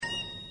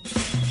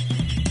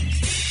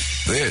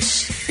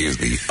This is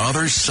The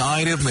Other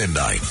Side of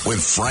Midnight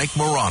with Frank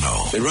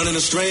Morano. They're running a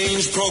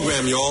strange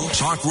program, y'all.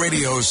 Talk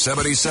Radio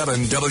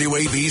 77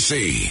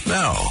 WABC.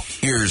 Now,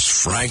 here's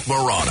Frank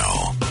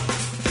Morano.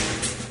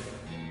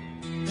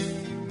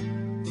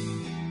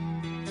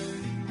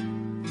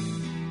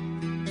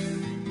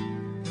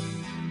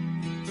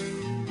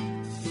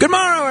 Good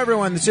morrow,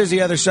 everyone. This is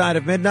The Other Side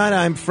of Midnight.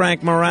 I'm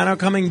Frank Morano,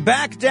 coming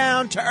back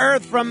down to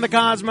earth from the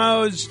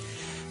cosmos.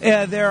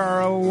 There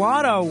are a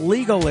lot of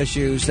legal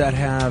issues that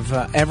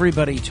have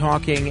everybody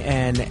talking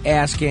and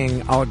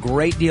asking a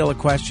great deal of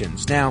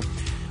questions. Now,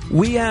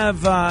 we're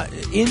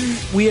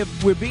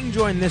being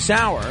joined this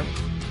hour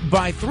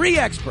by three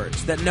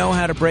experts that know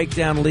how to break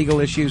down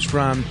legal issues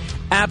from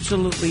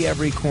absolutely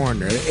every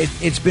corner.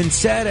 It's been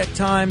said at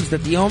times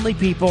that the only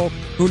people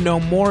who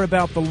know more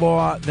about the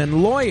law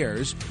than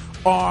lawyers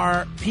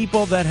are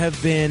people that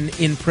have been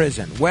in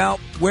prison. Well,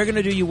 we're going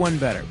to do you one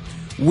better.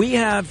 We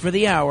have, for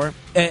the hour,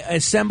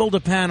 assembled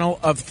a panel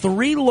of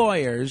three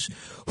lawyers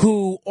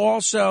who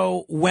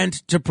also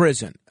went to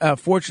prison.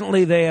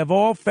 Fortunately, they have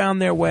all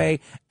found their way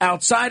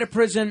outside of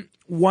prison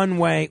one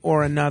way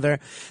or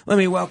another. Let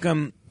me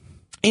welcome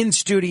in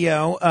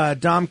studio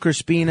Dom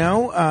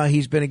Crispino.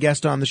 He's been a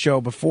guest on the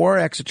show before,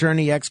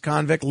 ex-attorney,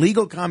 ex-convict,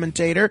 legal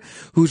commentator,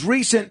 whose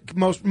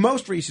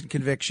most recent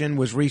conviction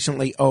was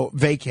recently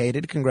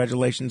vacated.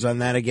 Congratulations on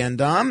that again,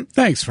 Dom.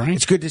 Thanks, Frank.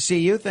 It's good to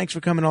see you. Thanks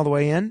for coming all the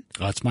way in.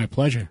 Oh, it's my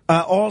pleasure.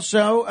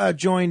 Also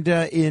joined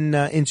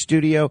in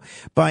studio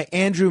by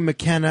Andrew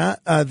McKenna,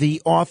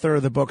 the author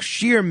of the book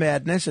Sheer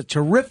Madness, a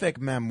terrific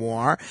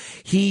memoir.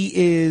 He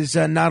is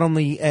not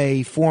only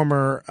a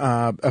former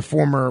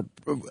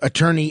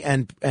attorney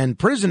and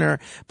prisoner,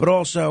 but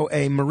also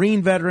a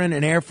Marine veteran,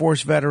 an Air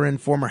Force veteran,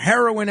 former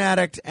heroin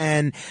addict,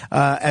 and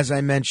as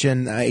I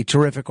mentioned, a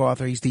terrific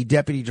author. He's the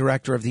deputy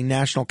director of the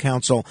National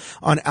Council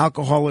on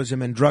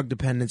Alcoholism and Drug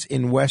Dependence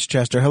in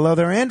Westchester. Hello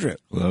there, Andrew.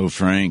 Hello,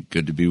 Frank.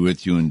 Good to be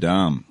with you and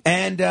Dom.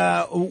 And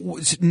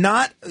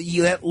not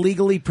yet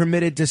legally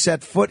permitted to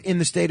set foot in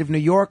the state of New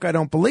York, I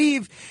don't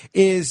believe,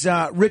 is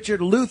Richard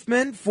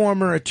Luthmann,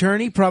 former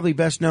attorney, probably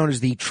best known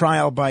as the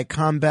trial by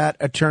combat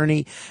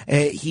attorney.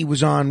 He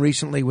was on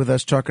recently with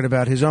us talking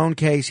about his own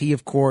case. He,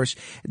 of course,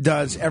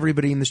 does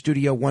everybody in the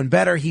studio one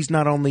better. He's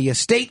not only a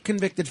state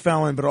convicted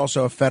felon, but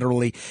also a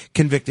federally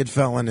convicted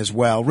felon as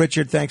well.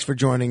 Richard, thanks for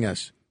joining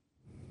us.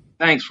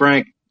 Thanks,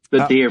 Frank.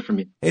 Good to hear from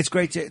you. It's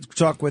great to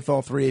talk with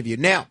all three of you.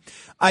 Now,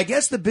 I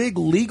guess the big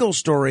legal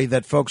story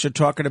that folks are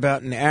talking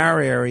about in our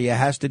area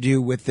has to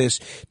do with this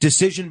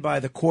decision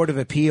by the Court of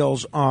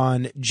Appeals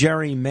on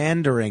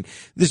gerrymandering.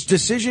 This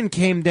decision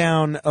came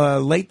down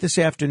late this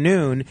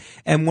afternoon,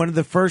 and one of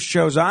the first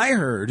shows I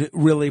heard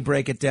really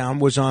break it down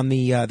was on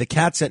the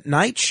Cats at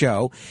Night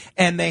show,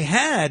 and they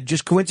had,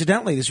 just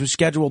coincidentally, this was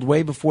scheduled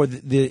way before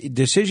the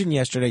decision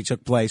yesterday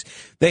took place,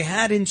 they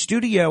had in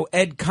studio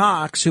Ed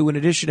Cox, who in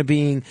addition to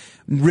being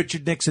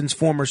Richard Nixon's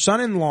former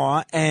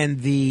son-in-law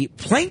and the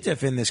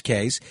plaintiff in this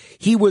case,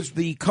 he was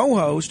the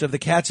co-host of the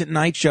Cats at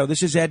Night show.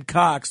 This is Ed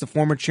Cox, the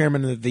former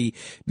chairman of the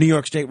New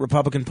York State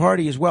Republican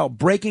Party as well,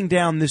 breaking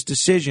down this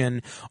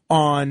decision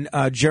on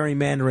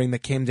gerrymandering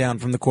that came down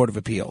from the Court of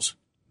Appeals.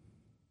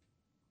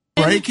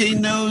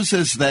 Breaking news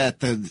is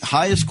that the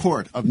highest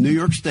court of New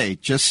York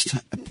State just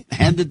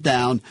handed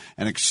down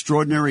an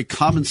extraordinary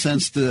common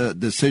sense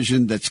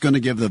decision that's going to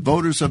give the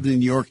voters of New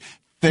York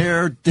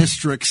fair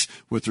districts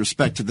with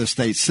respect to the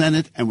state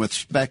Senate and with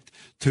respect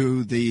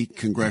to the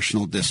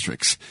congressional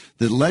districts.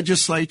 The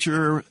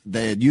legislature,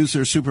 they had used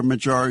their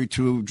supermajority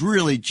to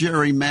really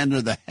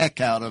gerrymander the heck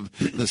out of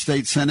the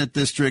state Senate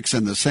districts,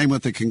 and the same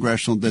with the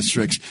congressional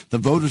districts. The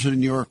voters of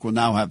New York will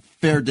now have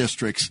fair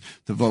districts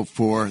to vote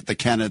for the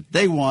candidate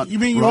they want. You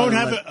mean you won't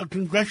have a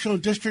congressional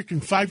district in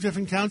 5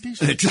 different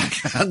counties?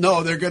 Exactly.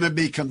 No, they're going to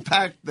be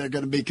compact. They're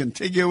going to be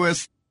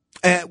contiguous.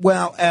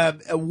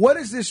 What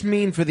does this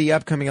mean for the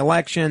upcoming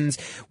elections?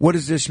 What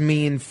does this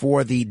mean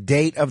for the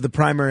date of the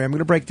primary? I'm going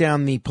to break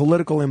down the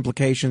political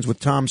implications with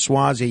Tom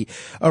Suozzi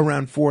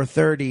around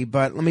 4:30,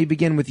 but let me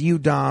begin with you,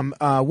 Dom.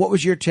 What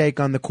was your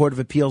take on the Court of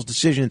Appeals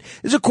decision?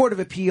 This is a Court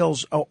of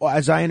Appeals,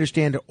 as I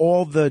understand it,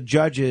 all the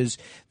judges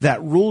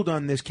that ruled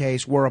on this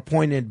case were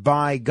appointed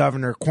by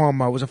Governor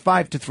Cuomo. It was a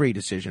 5-3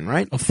 decision,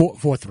 right?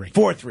 4-3.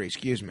 4-3,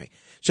 excuse me.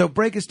 So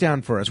break us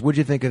down for us. What did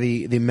you think of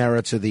the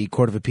merits of the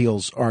Court of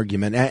Appeals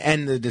argument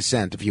and the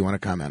dissent, if you want to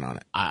comment on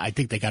it? I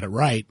think they got it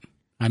right.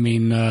 I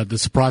mean, the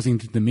surprising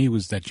thing to me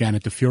was that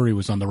Janet DeFury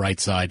was on the right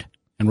side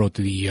and wrote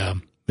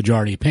the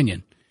majority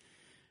opinion.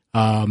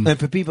 And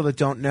for people that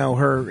don't know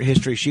her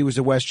history, she was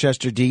a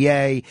Westchester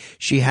DA.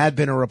 She had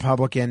been a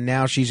Republican.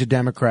 Now she's a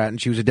Democrat,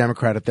 and she was a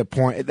Democrat at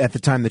the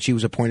time that she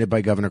was appointed by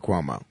Governor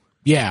Cuomo.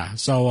 Yeah,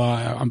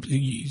 so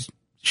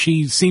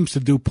she seems to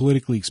do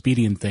politically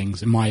expedient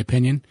things, in my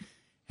opinion.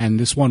 And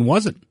this one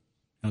wasn't.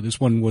 This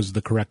one was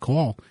the correct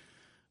call.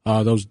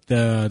 There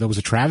was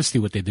a travesty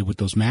what they did with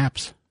those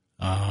maps,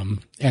 and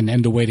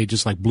the way they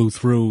just blew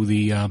through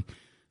the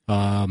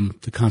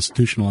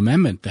constitutional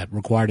amendment that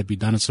required it to be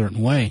done a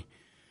certain way.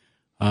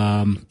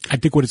 I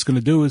think what it's going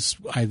to do is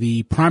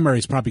the primary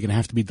is probably going to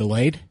have to be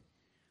delayed.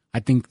 I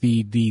think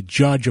the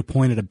judge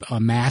appointed a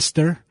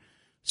master,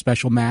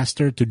 special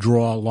master, to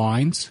draw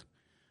lines.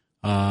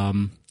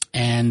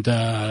 And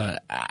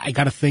I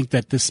got to think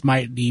that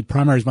the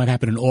primaries might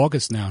happen in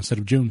August now instead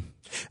of June.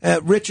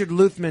 Richard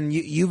Luthmann,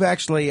 you've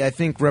actually, I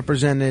think,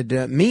 represented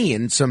me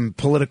in some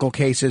political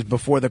cases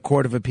before the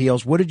Court of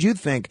Appeals. What did you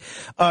think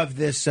of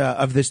this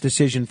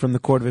decision from the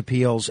Court of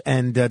Appeals?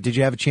 And did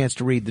you have a chance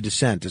to read the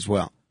dissent as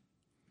well?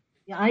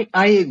 Yeah,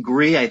 I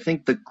agree. I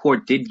think the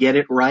court did get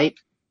it right.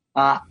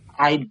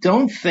 I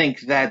don't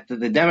think that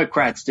the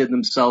Democrats did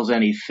themselves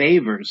any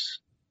favors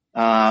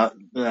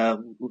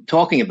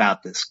talking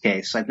about this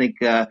case. I think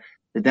the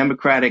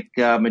Democratic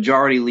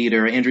majority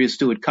leader, Andrea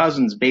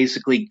Stewart-Cousins,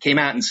 basically came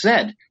out and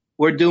said,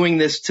 we're doing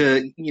this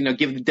to,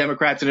 give the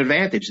Democrats an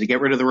advantage, to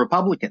get rid of the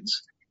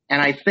Republicans. And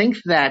I think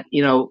that,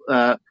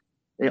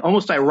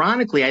 almost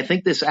ironically, I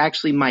think this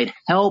actually might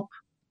help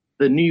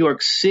the New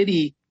York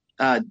City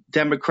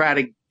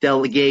Democratic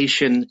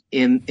delegation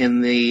in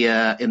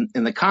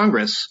the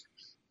Congress,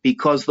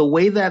 because the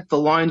way that the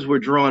lines were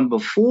drawn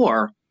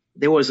before,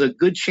 there was a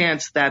good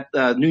chance that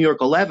New York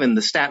 11,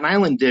 the Staten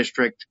Island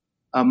district,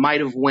 might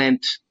have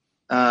went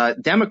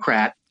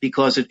Democrat,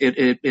 because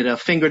it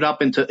fingered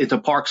up into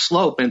Park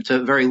Slope,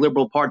 into very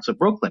liberal parts of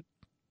Brooklyn.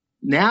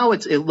 Now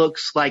it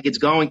looks like it's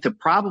going to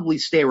probably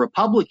stay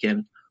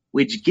Republican,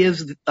 which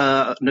gives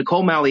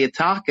Nicole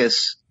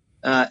Malliotakis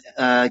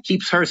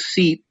keeps her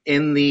seat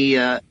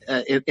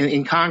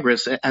in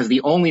Congress as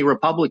the only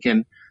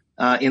Republican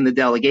in the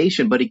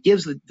delegation. But it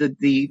gives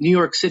the New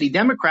York City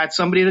Democrats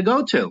somebody to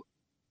go to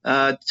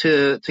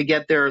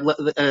get their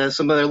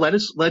some of their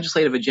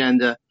legislative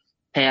agenda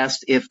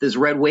passed if this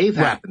red wave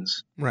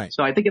happens. Right.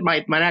 So I think it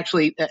might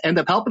actually end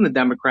up helping the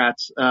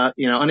Democrats,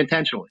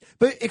 unintentionally.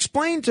 But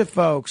explain to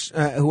folks,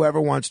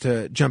 whoever wants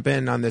to jump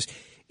in on this,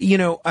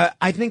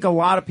 I think a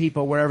lot of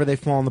people, wherever they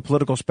fall on the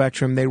political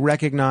spectrum, they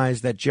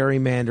recognize that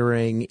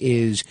gerrymandering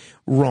is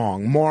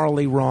wrong,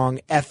 morally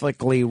wrong,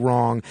 ethically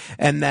wrong,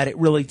 and that it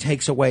really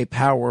takes away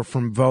power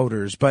from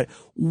voters. But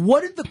what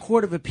did the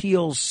Court of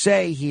Appeals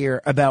say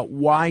here about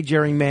why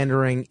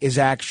gerrymandering is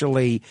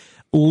actually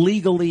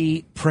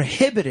legally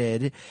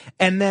prohibited?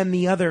 And then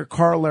the other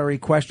corollary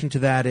question to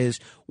that is,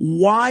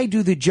 why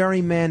do the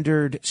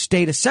gerrymandered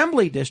state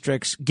assembly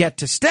districts get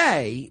to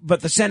stay,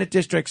 but the Senate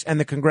districts and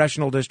the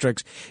congressional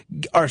districts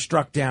are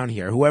struck down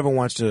here? Whoever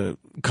wants to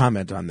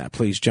comment on that,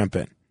 please jump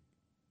in.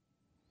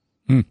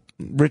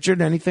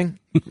 Richard, anything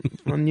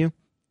on you?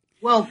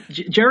 Well,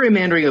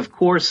 gerrymandering, of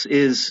course,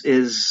 is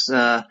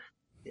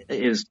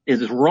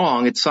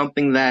wrong. It's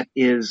something that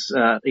is,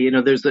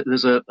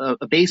 there's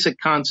a basic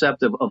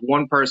concept of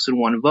one person,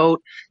 one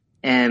vote.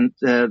 And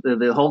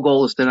the whole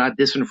goal is to not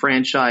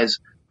disenfranchise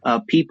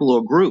people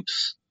or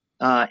groups.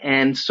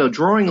 And so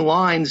drawing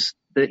lines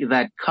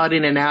that cut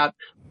in and out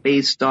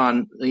based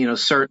on,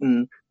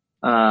 certain,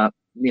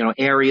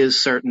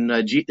 areas,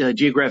 certain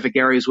geographic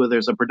areas where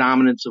there's a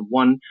predominance of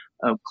one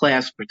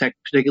class,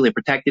 particularly a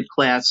protected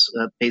class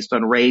based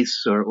on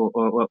race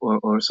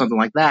or something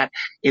like that,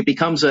 it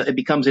becomes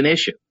an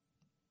issue.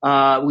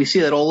 We see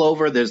that all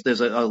over.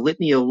 There's a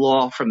litany of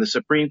law from the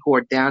Supreme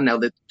Court down. Now,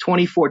 the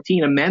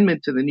 2014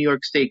 amendment to the New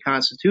York State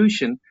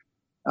Constitution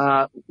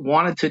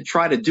wanted to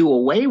try to do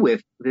away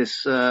with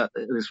this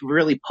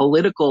really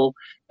political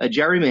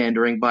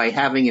gerrymandering by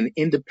having an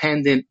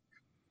independent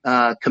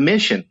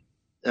commission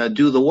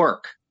do the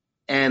work.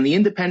 And the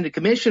independent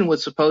commission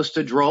was supposed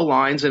to draw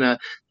lines in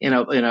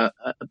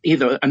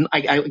either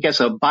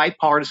a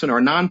bipartisan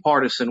or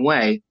nonpartisan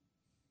way.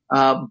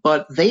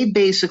 But they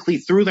basically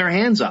threw their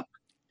hands up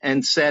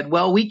and said,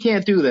 well, we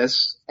can't do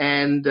this.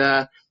 And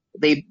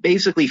they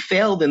basically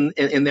failed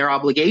in their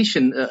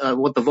obligation,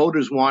 what the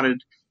voters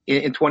wanted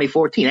in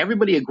 2014.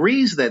 Everybody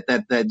agrees that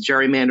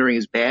gerrymandering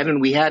is bad,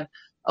 and we had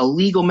a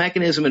legal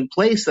mechanism in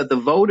place that the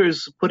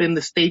voters put in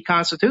the state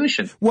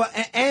constitution. Well,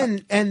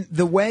 and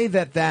the way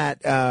that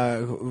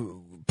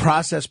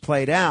process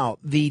played out,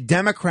 the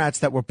Democrats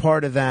that were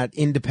part of that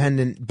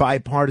independent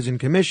bipartisan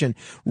commission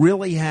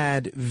really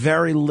had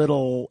very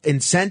little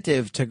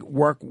incentive to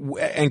work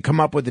and come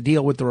up with a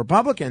deal with the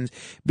Republicans,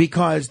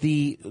 because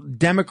the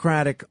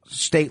Democratic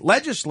state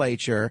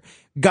legislature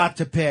got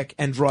to pick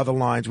and draw the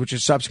lines, which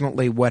is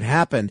subsequently what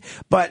happened.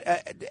 But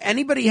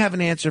anybody have an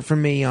answer for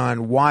me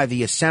on why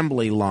the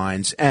assembly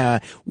lines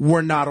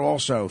were not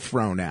also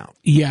thrown out?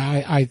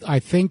 Yeah, I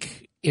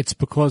think it's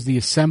because the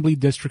assembly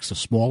districts are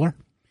smaller,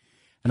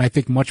 and I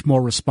think much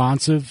more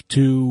responsive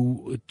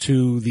to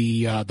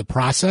the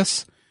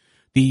process.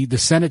 The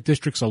Senate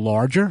districts are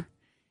larger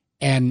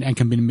and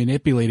can be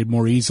manipulated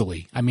more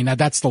easily. I mean,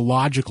 that's the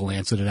logical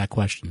answer to that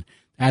question.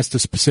 As to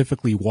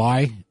specifically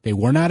why they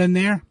were not in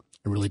there,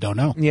 I really don't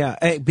know.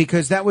 Yeah,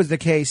 because that was the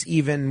case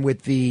even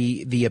with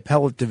the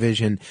appellate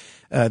division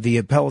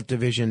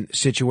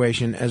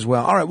situation as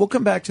well. All right, we'll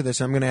come back to this.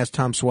 I'm going to ask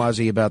Tom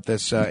Suozzi about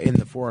this in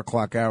the 4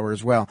 o'clock hour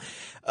as well.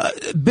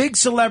 Big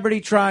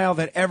celebrity trial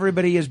that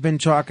everybody has been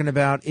talking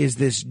about is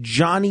this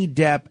Johnny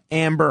Depp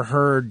Amber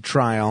Heard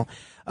trial.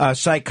 A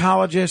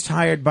psychologist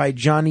hired by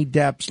Johnny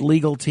Depp's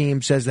legal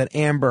team says that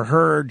Amber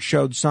Heard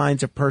showed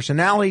signs of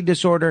personality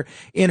disorder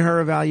in her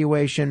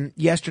evaluation.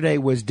 Yesterday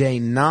was day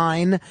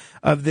 9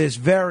 of this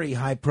very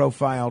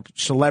high-profile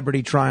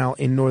celebrity trial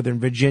in Northern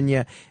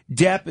Virginia.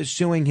 Depp is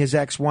suing his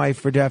ex-wife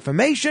for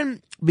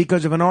defamation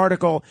because of an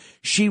article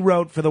she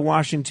wrote for the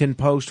Washington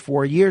Post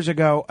 4 years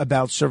ago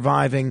about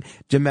surviving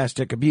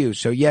domestic abuse.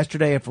 So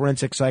yesterday, a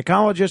forensic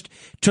psychologist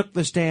took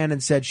the stand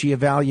and said she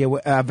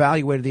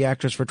evaluated the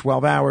actress for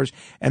 12 hours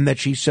and that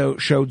she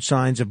showed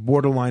signs of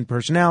borderline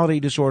personality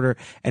disorder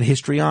and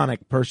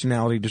histrionic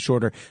personality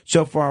disorder.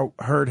 So far,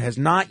 Heard has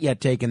not yet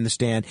taken the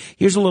stand.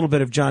 Here's a little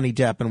bit of Johnny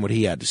Depp and what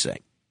he had to say.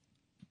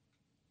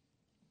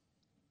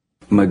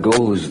 My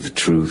goal is the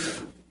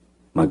truth.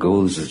 My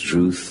goal is the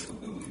truth.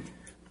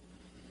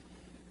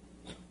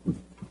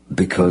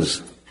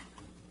 Because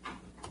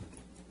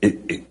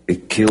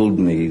it killed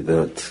me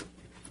that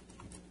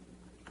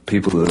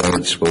people that I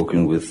had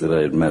spoken with, that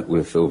I had met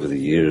with over the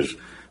years,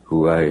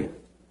 who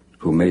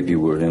maybe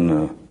were in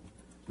a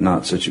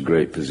not such a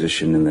great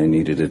position and they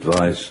needed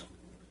advice,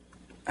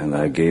 and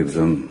I gave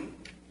them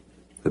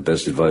the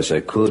best advice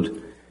I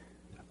could.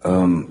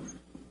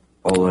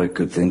 All I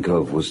could think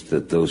of was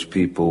that those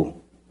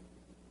people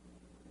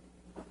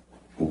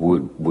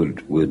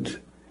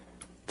would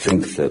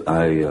think that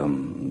I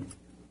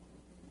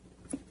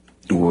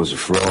was a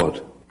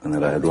fraud and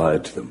that I had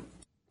lied to them.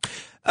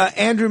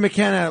 Andrew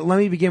McKenna, let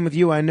me begin with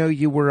you. I know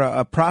you were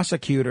a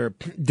prosecutor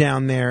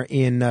down there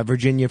in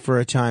Virginia for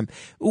a time.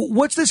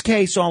 What's this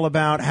case all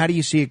about? How do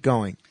you see it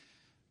going?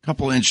 A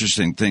couple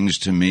interesting things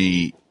to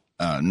me.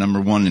 Number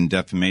one, in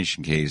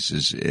defamation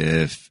cases,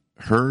 if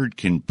Heard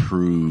can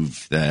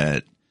prove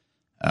that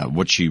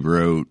what she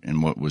wrote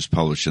and what was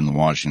published in the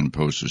Washington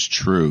Post was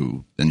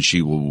true, then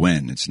she will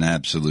win. It's an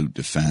absolute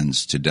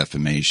defense to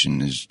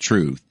defamation is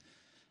truth.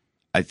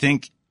 I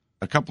think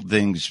a couple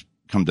things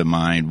come to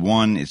mind.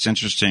 One, it's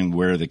interesting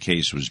where the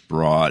case was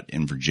brought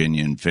in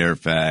Virginia, in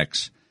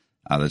Fairfax.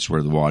 That's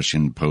where the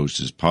Washington Post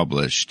is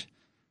published,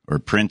 or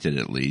printed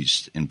at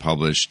least, and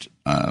published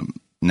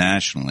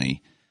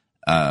nationally.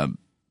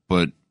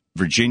 But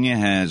Virginia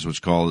has what's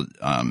called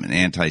an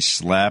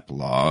anti-SLAPP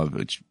law,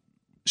 which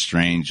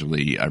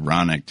strangely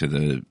ironic to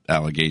the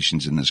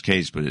allegations in this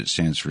case, but it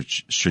stands for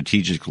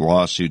Strategic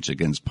Lawsuits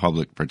Against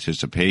Public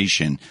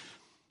Participation.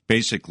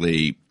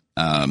 Basically,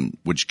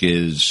 which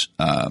gives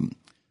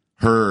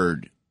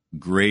Heard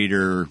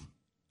greater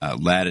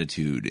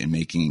latitude in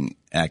making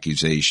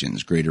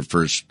accusations, greater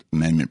First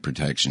Amendment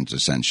protections,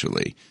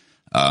 essentially.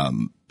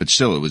 But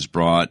still, it was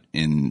brought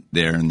in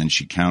there, and then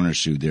she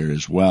countersued there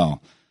as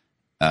well.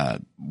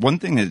 One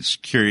thing that's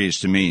curious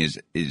to me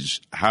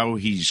is how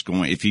he's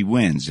going, if he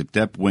wins, if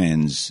Depp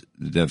wins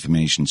the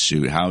defamation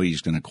suit, how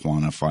he's going to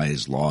quantify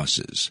his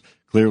losses.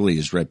 Clearly,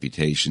 his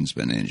reputation's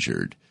been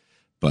injured.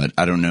 But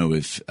I don't know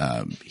if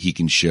he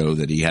can show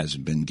that he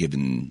hasn't been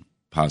given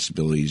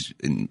possibilities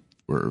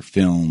or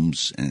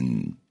films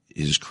and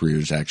his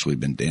career's actually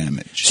been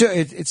damaged. So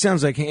it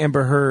sounds like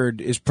Amber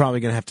Heard is probably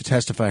going to have to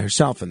testify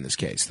herself in this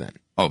case then.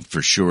 Oh,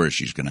 for sure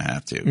she's going to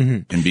have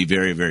to, and be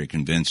very, very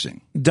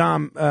convincing.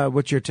 Dom,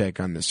 what's your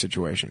take on this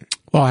situation?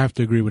 Well, I have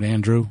to agree with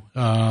Andrew.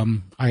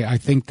 I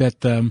think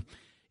that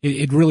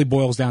it really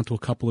boils down to a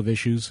couple of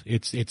issues.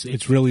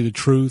 It's really the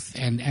truth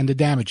and the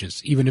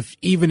damages, even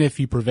if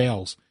he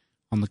prevails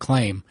on the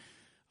claim.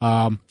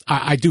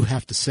 I do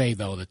have to say,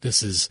 though, that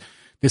this is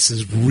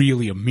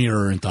really a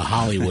mirror into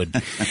Hollywood.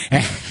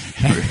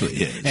 It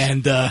really is.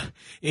 And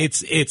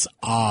it's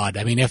odd.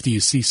 I mean, after you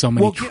see so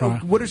many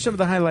trials. What are some of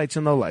the highlights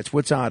and lowlights?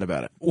 What's odd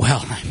about it?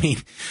 Well, I mean,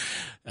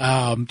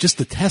 just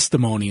the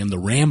testimony and the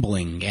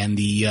rambling and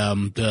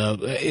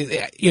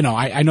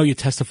I know you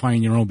testify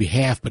on your own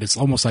behalf, but it's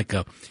almost like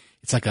a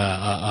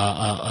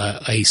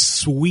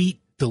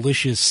sweet,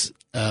 delicious,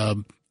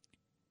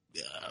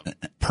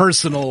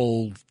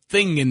 personal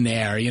thing in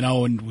there,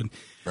 and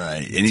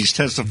right, and he's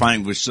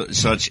testifying with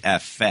such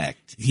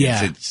affect.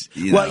 Yeah,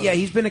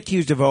 he's been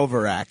accused of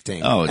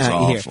overacting. Oh, it's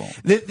awful.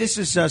 This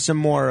is some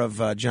more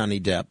of Johnny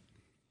Depp.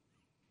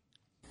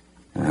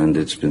 And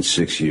it's been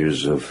 6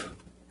 years of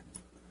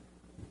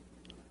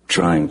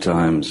trying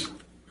times.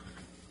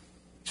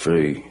 It's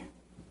very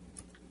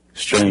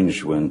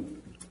strange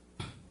when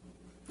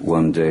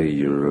one day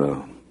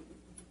you're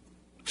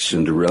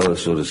Cinderella,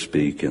 so to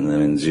speak, and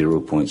then in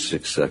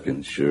 0.6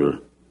 seconds you're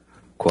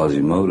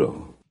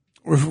Quasimodo.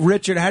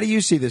 Richard, how do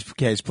you see this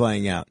case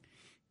playing out?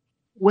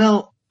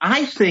 Well,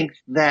 I think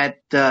that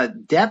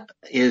Depp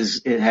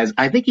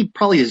I think he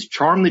probably has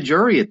charmed the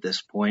jury at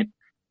this point.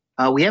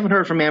 We haven't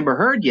heard from Amber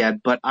Heard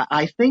yet, but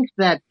I think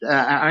that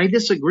I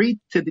disagree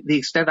to the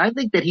extent I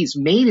think that he's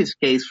made his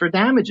case for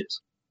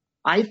damages.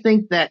 I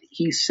think that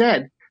he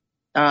said,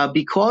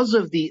 because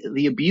of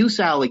the abuse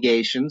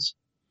allegations,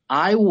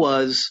 I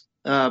was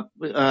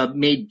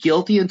made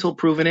guilty until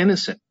proven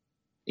innocent.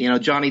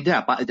 Johnny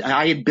Depp.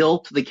 I had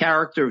built the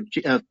character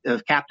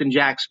of Captain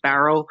Jack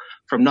Sparrow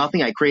from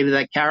nothing. I created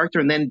that character,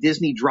 and then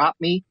Disney dropped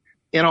me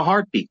in a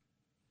heartbeat.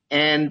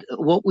 And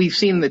what we've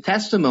seen in the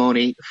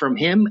testimony from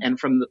him and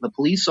from the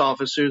police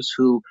officers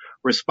who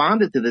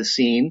responded to the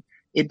scene,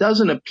 it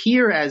doesn't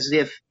appear as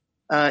if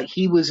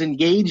he was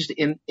engaged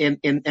in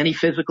any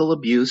physical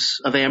abuse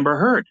of Amber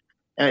Heard.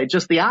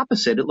 Just the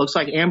opposite. It looks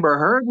like Amber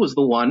Heard was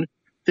the one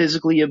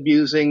physically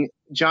abusing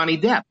Johnny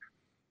Depp.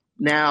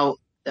 Now,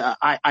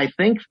 I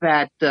think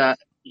that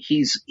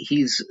he's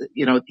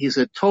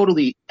a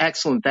totally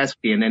excellent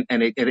thespian,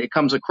 and it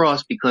comes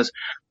across because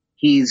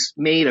he's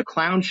made a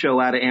clown show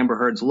out of Amber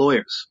Heard's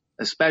lawyers,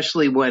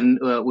 especially when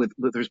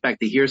with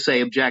respect to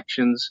hearsay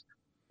objections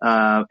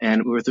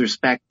and with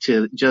respect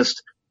to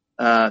just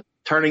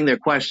turning their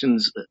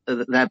questions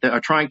that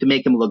are trying to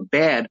make him look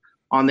bad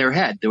on their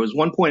head. There was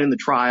one point in the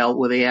trial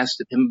where they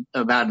asked him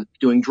about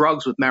doing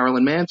drugs with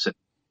Marilyn Manson.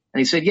 And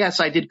he said,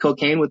 yes, I did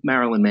cocaine with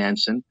Marilyn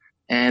Manson.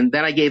 And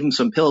then I gave him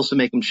some pills to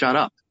make him shut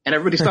up. And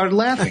everybody started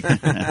laughing.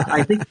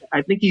 I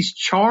think he's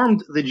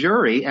charmed the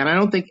jury. And I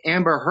don't think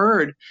Amber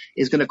Heard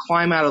is going to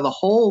climb out of the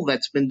hole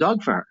that's been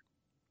dug for her.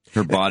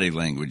 Her body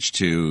language,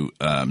 too,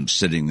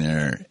 sitting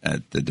there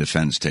at the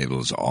defense table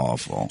is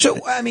awful.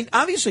 So, I mean,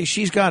 obviously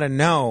she's got to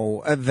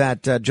know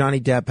that Johnny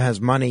Depp has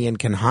money and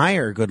can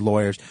hire good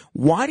lawyers.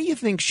 Why do you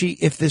think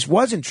if this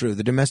wasn't true,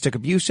 the domestic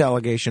abuse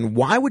allegation,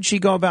 why would she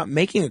go about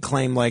making a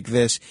claim like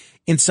this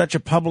in such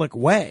a public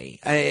way,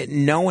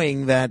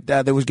 knowing that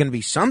there was going to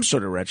be some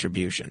sort of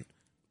retribution?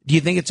 Do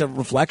you think it's a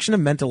reflection of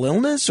mental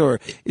illness, or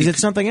is it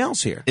something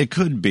else here? It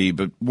could be,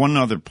 but one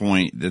other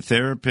point, the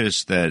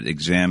therapist that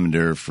examined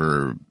her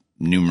for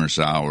numerous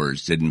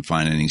hours didn't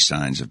find any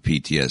signs of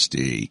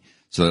PTSD,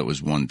 so that was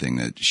one thing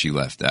that she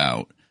left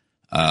out.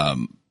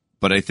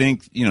 But I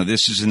think,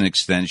 this is an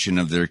extension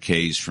of their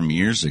case from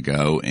years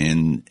ago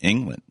in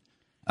England,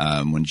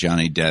 when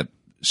Johnny Depp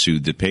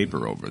sued the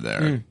paper over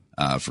there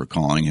for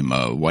calling him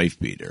a wife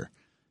beater.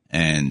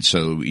 And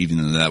so even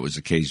though that was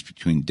the case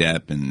between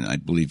Depp and I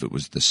believe it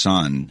was the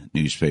Sun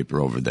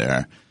newspaper over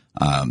there,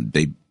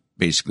 they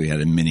basically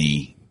had a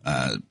mini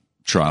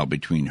trial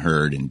between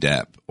Heard and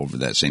Depp over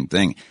that same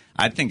thing.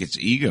 I think it's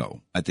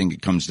ego. I think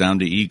it comes down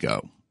to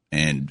ego.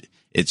 And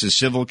it's a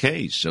civil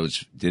case. So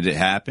did it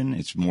happen?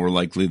 It's more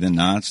likely than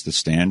not. It's the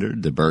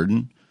standard, the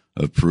burden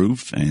of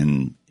proof.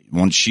 And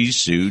once she's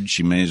sued,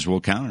 she may as well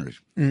counterclaim.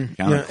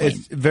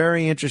 It's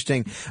very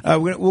interesting.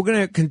 We're going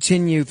to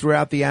continue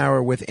throughout the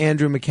hour with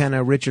Andrew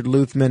McKenna, Richard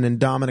Luthmann, and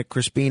Domenick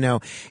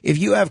Crispino. If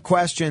you have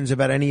questions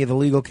about any of the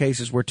legal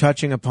cases we're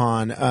touching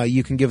upon,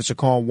 you can give us a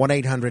call,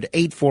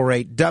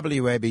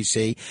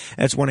 1-800-848-WABC.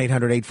 That's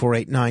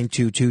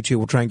 1-800-848-9222.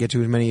 We'll try and get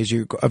to as many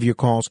of your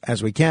calls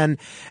as we can.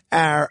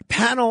 Our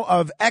panel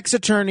of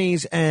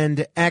ex-attorneys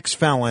and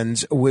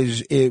ex-felons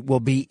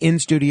will be in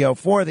studio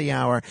for the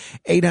hour,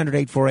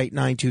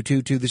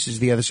 800-848-9222. This is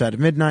The Other Side of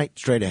Midnight.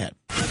 Straight ahead.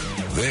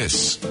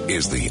 This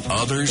is The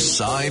Other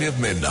Side of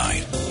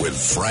Midnight with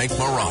Frank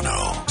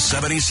Morano,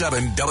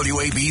 77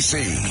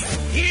 WABC.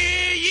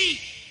 Hear ye,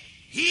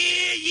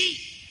 hear ye.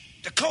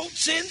 The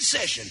court's in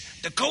session.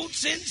 The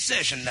court's in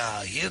session now.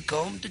 Here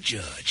come the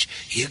judge.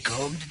 Here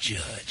come the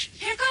judge.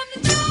 Here come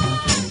the judge.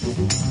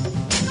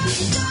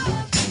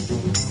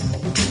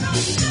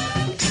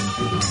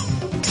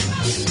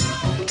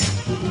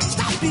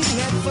 Stop beating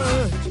that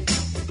fudge.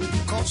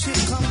 'Cause here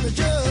come the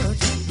judge.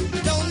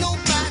 Don't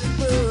nobody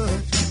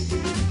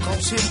budge.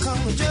 'Cause here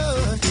come the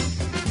judge.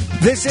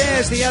 This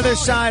is The Other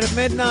Side of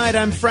Midnight.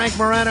 I'm Frank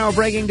Morano,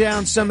 breaking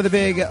down some of the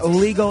big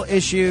legal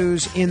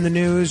issues in the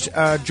news,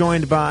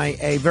 joined by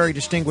a very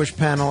distinguished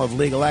panel of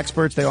legal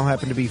experts. They all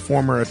happen to be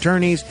former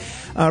attorneys.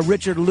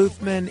 Richard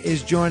Luthmann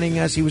is joining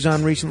us. He was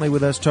on recently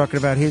with us talking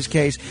about his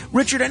case.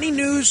 Richard, any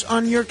news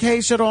on your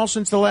case at all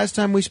since the last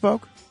time we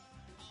spoke?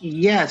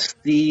 Yes,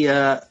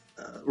 the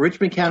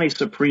Richmond County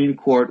Supreme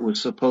Court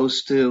was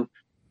supposed to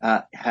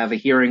have a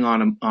hearing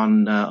on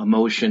a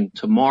motion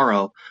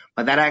tomorrow,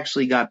 but that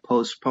actually got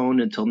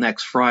postponed until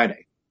next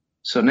Friday.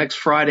 So next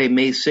Friday,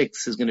 May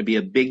 6th, is going to be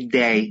a big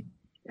day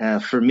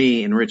for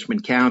me in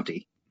Richmond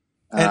County.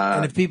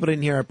 And if people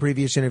didn't hear our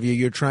previous interview,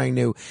 you're trying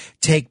to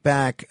take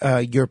back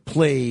your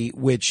plea,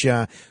 which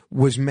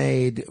was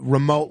made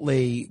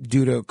remotely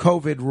due to a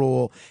COVID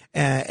rule,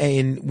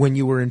 when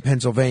you were in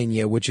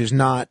Pennsylvania, which is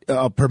not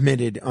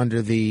permitted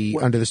under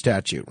the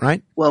statute,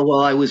 right? Well,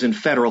 I was in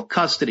federal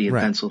custody in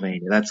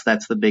Pennsylvania.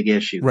 That's the big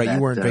issue. Right, you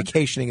weren't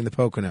vacationing in the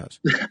Poconos.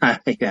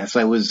 Yes,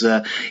 I was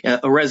a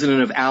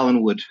resident of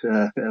Allenwood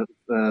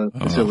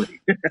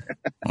facility.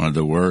 One of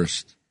the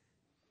worst.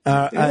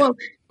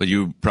 But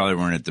you probably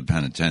weren't at the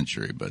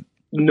penitentiary, but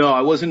no,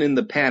 I wasn't in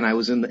the pen. I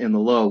was in the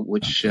low,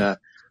 which it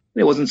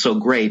wasn't so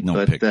great,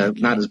 but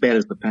not as bad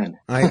as the pen.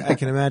 I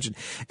can imagine.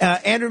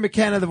 Andrew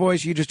McKenna, the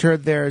voice you just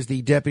heard there, is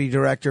the deputy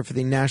director for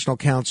the National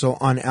Council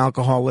on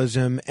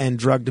Alcoholism and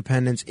Drug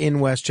Dependence in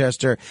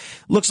Westchester.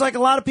 Looks like a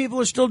lot of people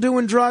are still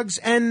doing drugs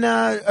and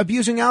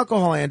abusing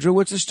alcohol. Andrew,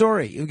 what's the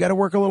story? You've got to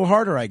work a little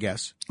harder, I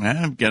guess.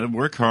 I've got to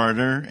work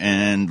harder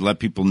and let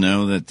people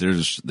know that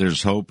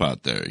there's hope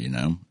out there,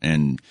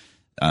 and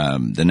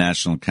the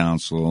National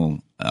Council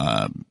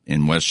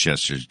in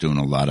Westchester is doing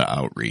a lot of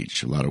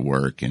outreach, a lot of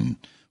work, and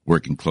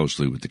working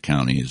closely with the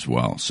county as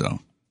well.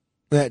 So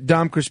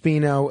Dom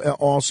Crispino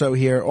also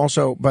here.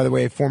 Also, by the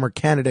way, a former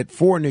candidate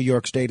for New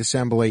York State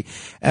Assembly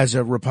as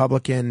a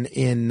Republican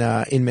in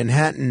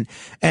Manhattan.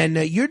 And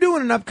you're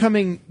doing an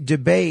upcoming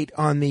debate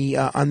on the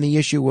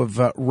issue of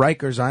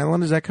Rikers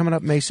Island. Is that coming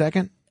up May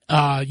 2nd?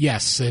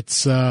 Yes,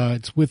 it's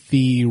with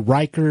the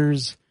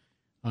Rikers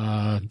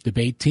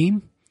debate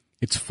team.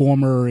 It's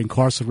former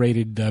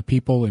incarcerated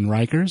people in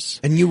Rikers.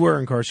 And you were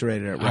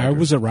incarcerated at Rikers? I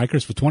was at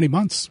Rikers for 20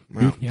 months.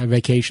 Wow. Yeah,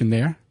 vacation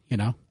there,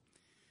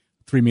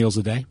 3 meals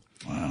a day.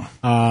 Wow.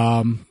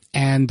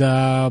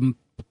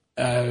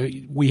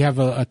 We have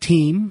a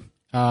team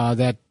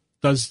that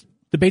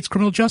debates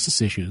criminal justice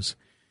issues.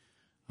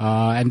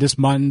 And this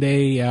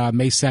Monday,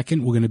 May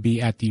 2nd, we're going to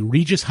be at the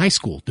Regis High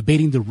School,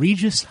 debating the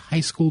Regis High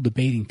School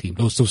debating team.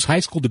 Those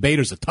high school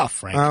debaters are tough,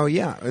 Frank. Oh,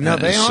 yeah. No,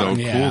 they are. So cool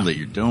Yeah. that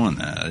you're doing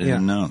that. I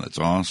didn't know. That's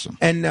awesome.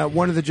 And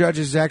one of the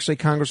judges is actually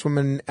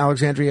Congresswoman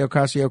Alexandria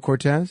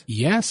Ocasio-Cortez?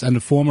 Yes, and the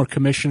former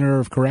Commissioner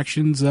of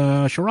Corrections,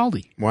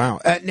 Schiraldi. Wow.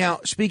 Now,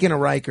 speaking of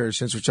Rikers,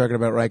 since we're talking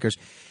about Rikers,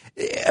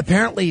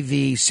 apparently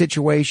the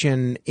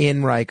situation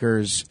in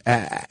Rikers,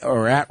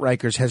 or at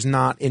Rikers, has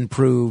not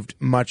improved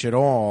much at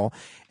all.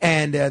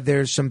 And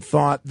there's some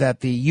thought that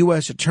the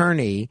U.S.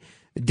 Attorney,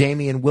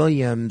 Damian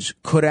Williams,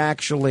 could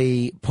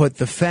actually put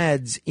the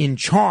feds in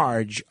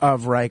charge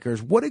of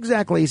Rikers. What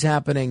exactly is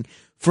happening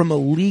from a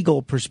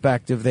legal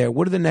perspective there?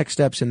 What are the next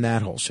steps in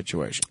that whole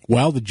situation?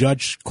 Well, the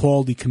judge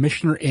called the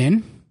commissioner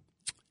in,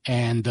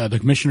 and the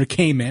commissioner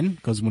came in,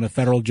 because when a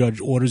federal judge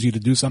orders you to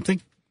do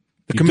something,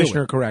 the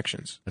Commissioner of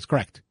Corrections. That's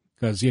correct.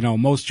 Because,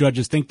 most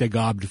judges think they're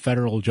God, but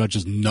federal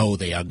judges know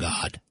they are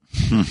God.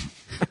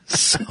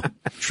 So,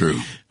 true.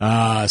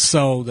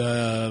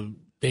 So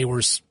they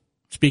were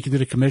speaking to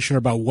the commissioner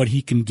about what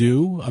he can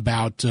do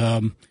about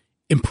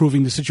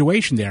improving the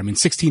situation there. I mean,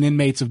 16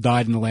 inmates have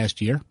died in the last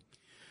year.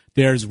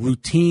 There's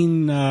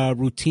routine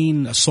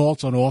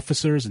assaults on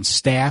officers and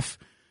staff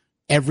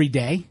every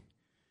day.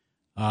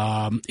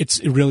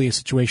 It's really a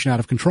situation out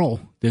of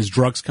control. There's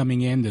drugs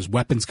coming in. There's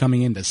weapons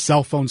coming in. There's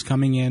cell phones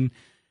coming in.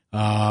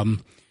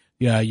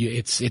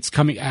 It's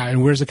coming.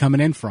 And where's it coming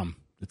in from?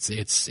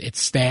 It's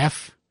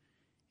staff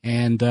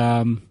and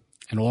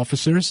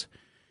officers,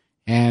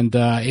 and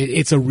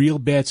it's a real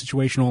bad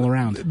situation all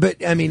around.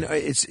 But I mean,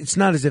 it's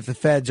not as if the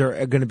feds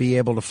are going to be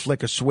able to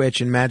flick a switch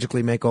and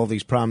magically make all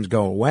these problems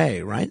go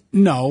away, right?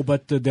 No,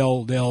 but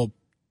they'll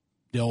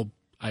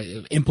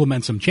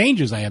implement some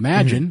changes, I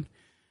imagine.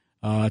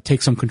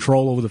 Take some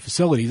control over the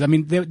facilities. I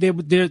mean,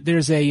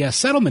 there's a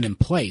settlement in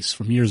place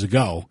from years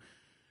ago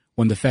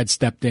when the Fed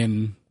stepped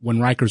in when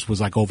Rikers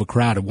was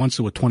overcrowded. Once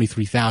there were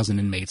 23,000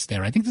 inmates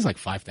there. I think there's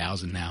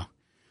 5,000 now.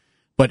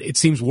 But it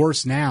seems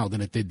worse now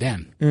than it did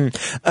then.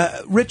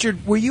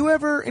 Richard, were you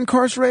ever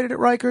incarcerated at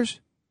Rikers?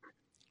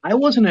 I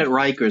wasn't at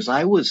Rikers.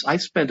 I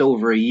spent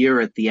over a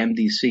year at the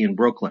MDC in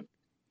Brooklyn.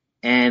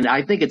 And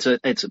I think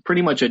it's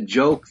pretty much a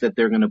joke that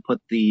they're going to put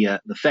the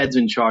feds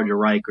in charge of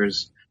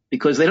Rikers,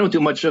 because they don't do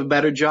much of a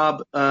better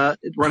job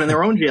running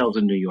their own jails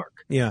in New York.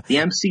 Yeah. The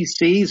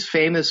MCC is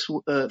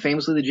famously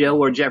the jail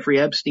where Jeffrey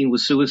Epstein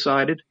was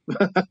suicided.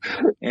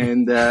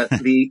 And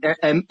the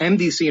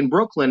MDC in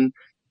Brooklyn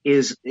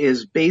is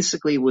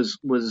basically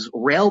was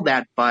railed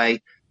at by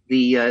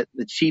the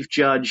chief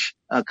judge,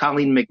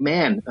 Colleen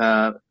McMahon,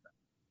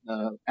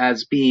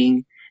 as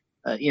being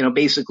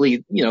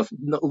basically a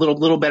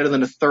little better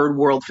than a third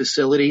world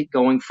facility,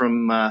 going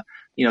from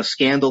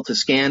scandal to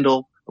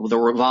scandal, with a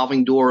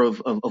revolving door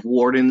of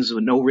wardens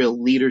with no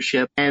real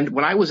leadership. And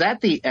when I was at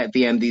the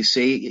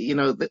MDC,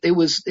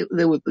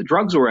 the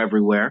drugs were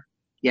everywhere.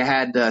 You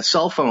had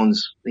cell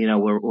phones,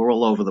 were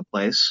all over the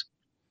place.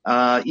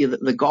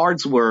 The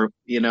guards were,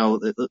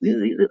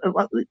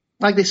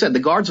 like they said, the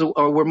guards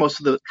are where most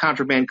of the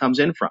contraband comes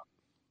in from.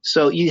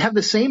 So you have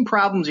the same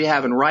problems you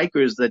have in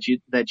Rikers that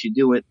you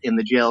do it in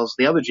the jails,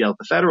 the other jails,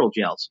 the federal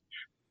jails.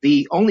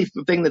 The only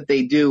thing that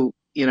they do,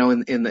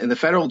 in the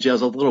federal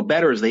jails a little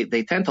better is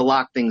they tend to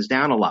lock things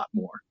down a lot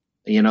more.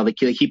 They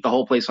keep the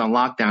whole place on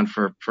lockdown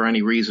for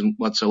any reason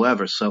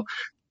whatsoever. So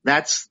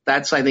that's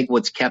I think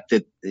what's kept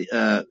it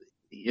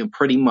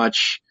pretty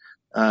much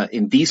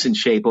in decent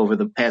shape over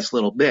the past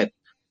little bit.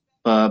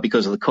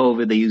 Because of the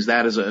COVID, they use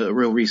that as a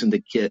real reason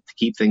to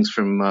keep things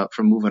from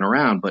moving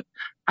around. But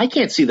I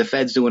can't see the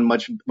feds doing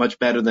much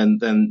better than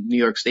New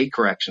York State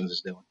Corrections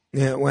is doing.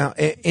 Yeah, well,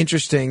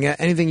 interesting.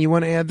 Anything you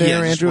want to add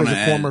there, Andrew, as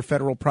a former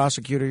federal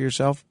prosecutor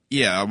yourself?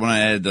 Yeah, I want to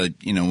add that,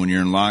 when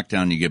you're in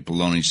lockdown, you get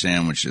bologna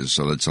sandwiches.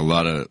 So it's a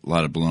lot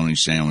of bologna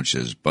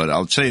sandwiches. But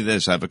I'll say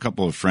this. I have a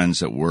couple of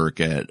friends that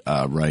work at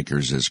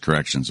Rikers as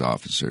corrections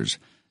officers.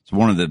 It's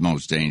one of the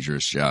most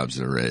dangerous jobs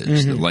there is.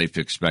 Mm-hmm. The life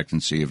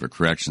expectancy of a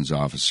corrections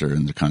officer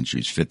in the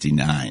country is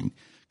 59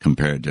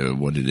 compared to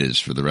what it is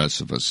for the rest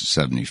of us,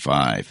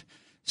 75.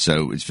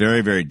 So it's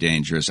very, very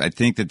dangerous. I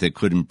think that they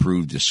could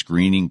improve the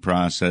screening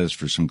process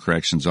for some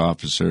corrections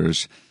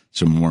officers,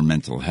 some more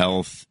mental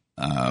health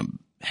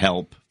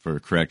help for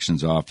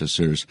corrections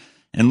officers.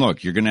 And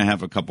look, you're going to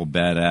have a couple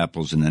bad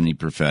apples in any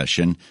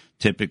profession.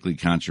 Typically,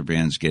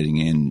 contraband's getting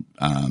in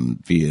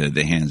via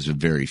the hands of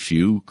very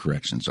few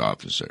corrections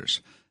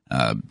officers.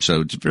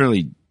 So it's a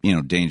fairly,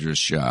 dangerous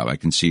job. I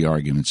can see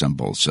arguments on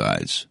both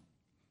sides.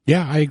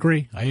 Yeah, I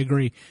agree.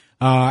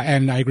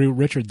 And I agree with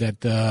Richard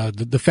that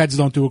the feds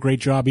don't do a great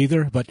job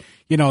either. But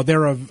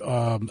they're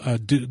a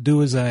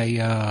do as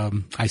I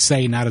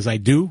say, not as I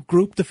do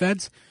group. The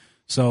feds,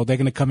 so they're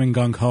going to come in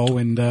gung ho,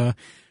 and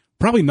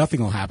probably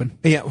nothing will happen.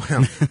 Yeah.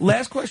 Well,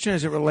 last question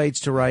as it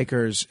relates to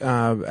Rikers.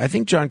 I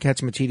think John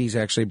Katsimatidis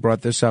actually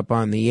brought this up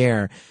on the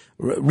air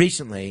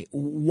recently.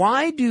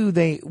 Why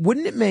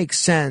wouldn't it make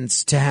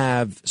sense to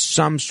have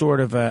some sort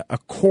of a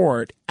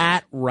court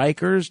at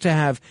Rikers to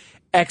have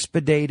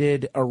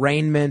expedited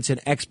arraignments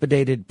and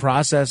expedited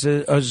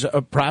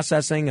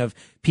processing of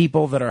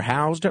people that are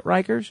housed at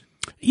Rikers?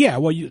 Yeah,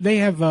 well, they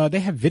have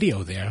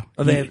video there.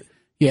 Oh, they have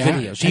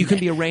video, so you can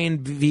be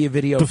arraigned via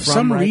video. For from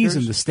some Rikers?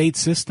 reason, the state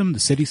system, the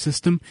city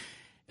system,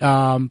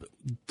 did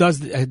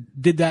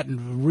that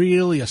in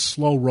really a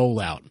slow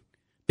rollout.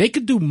 They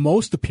could do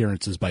most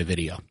appearances by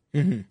video.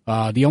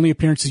 Mm-hmm. The only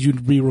appearances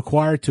you'd be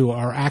required to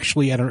are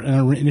actually at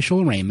an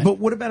initial arraignment. But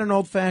what about an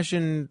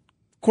old-fashioned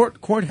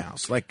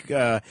courthouse? Like,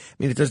 it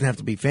doesn't have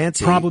to be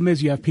fancy. Problem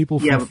is, you have people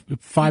from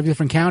 5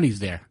 different counties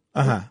there.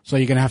 So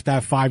you're going to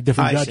have 5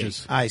 different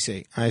judges. I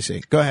see.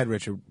 Go ahead,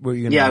 Richard.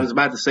 I was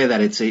about to say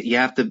that it's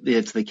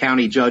the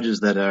county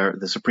judges that are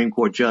the Supreme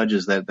Court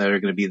judges that are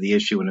going to be the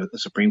issue in a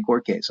Supreme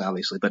Court case,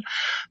 obviously. But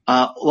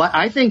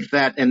I think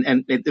that,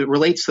 and it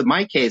relates to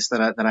my case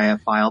that I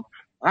have filed.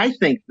 I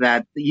think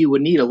that you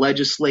would need a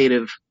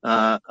legislative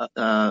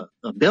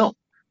bill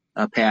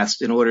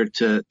passed in order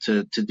to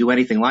do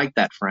anything like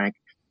that, Frank.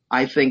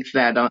 I think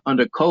that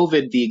under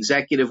COVID, the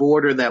executive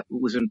order that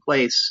was in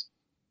place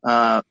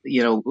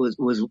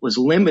was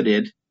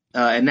limited,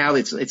 and now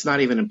it's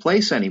not even in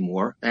place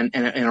anymore. And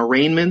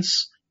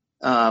arraignments,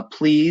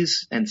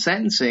 pleas, and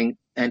sentencing,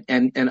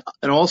 and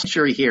also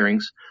jury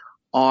hearings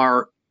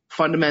are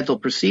fundamental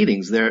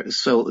proceedings.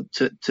 So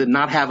to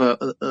not have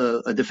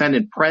a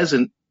defendant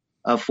present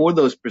for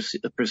those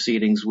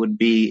proceedings would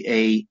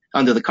be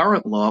under the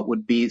current law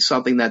would be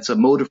something that's a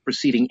motive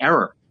proceeding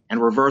error and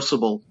a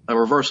reversible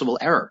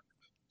error.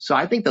 So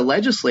I think the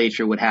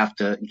legislature would have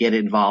to get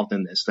involved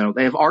in this.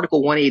 They have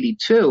Article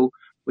 182,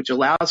 which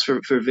allows for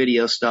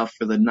video stuff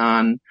for the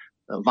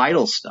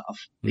non-vital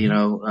stuff,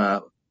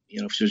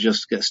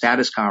 just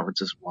status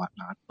conferences and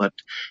whatnot. But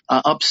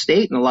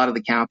upstate in a lot of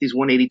the counties,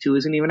 182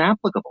 isn't even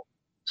applicable.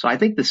 So I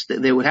think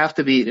there would have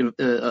to be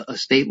a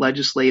state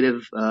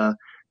legislative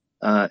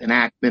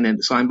enactment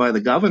and signed by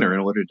the governor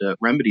in order to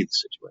remedy the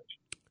situation.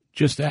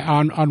 Just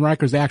on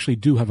Rikers, they actually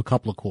do have a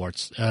couple of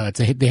courts.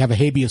 They have a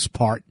habeas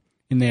part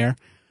in there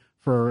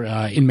for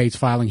inmates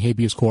filing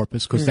habeas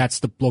corpus, because that's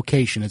the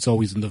location. It's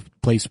always in the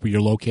place where you're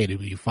located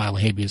when you file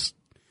a habeas.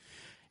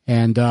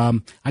 And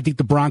I think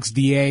the Bronx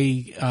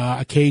DA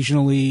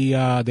occasionally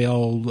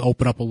they'll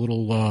open up a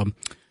little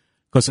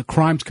because the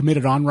crimes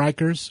committed on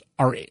Rikers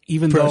are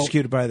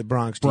prosecuted by the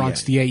Bronx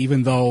DA,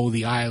 even though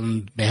the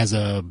island has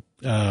a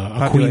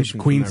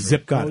Queens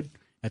zip code.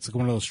 That's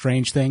one of those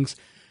strange things.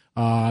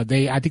 I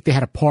think they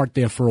had a part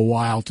there for a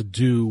while to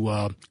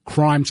do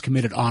crimes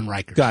committed on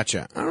Rikers.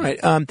 Gotcha. All right.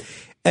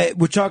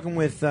 We're talking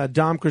with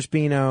Dom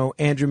Crispino,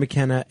 Andrew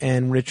McKenna,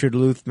 and Richard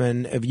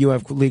Luthmann. If you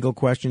have legal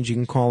questions, you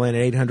can call in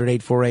at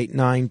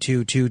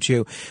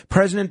 800-848-9222.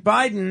 President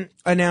Biden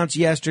announced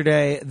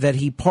yesterday that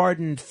he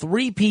pardoned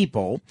 3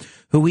 people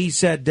who he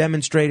said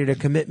demonstrated a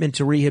commitment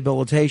to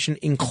rehabilitation,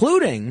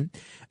 including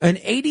an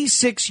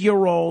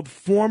 86-year-old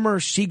former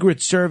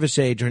Secret Service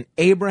agent,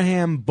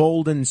 Abraham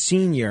Bolden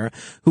Sr.,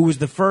 who was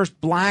the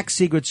first black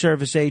Secret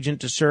Service agent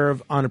to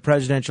serve on a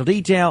presidential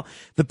detail.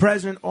 The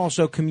president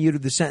also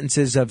commuted the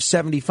sentences of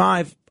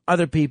 75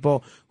 other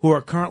people who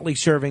are currently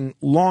serving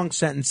long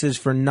sentences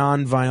for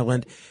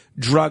nonviolent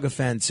drug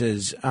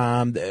offenses.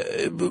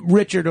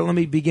 Richard, let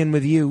me begin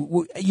with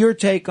you. Your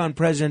take on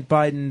President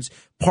Biden's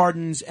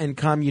pardons and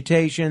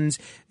commutations.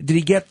 Did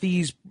he get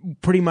these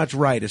pretty much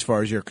right as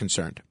far as you're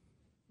concerned?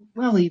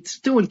 Well, he's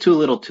doing too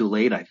little too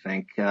late, I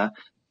think.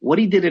 What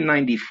he did in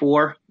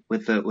 94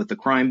 with the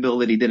crime bill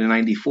that he did in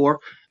 94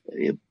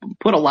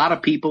 put a lot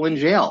of people in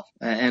jail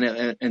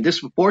and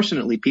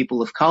disproportionately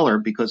people of color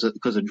because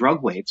of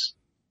drug weights.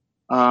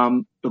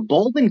 The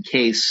Bolden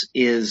case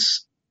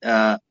is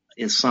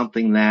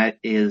something that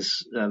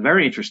is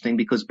very interesting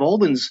because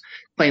Bolden's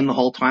claim the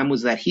whole time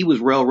was that he was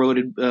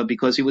railroaded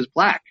because he was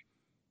black.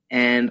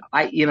 And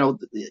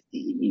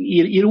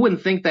you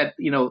wouldn't think that,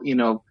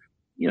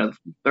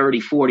 30,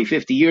 40,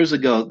 50 years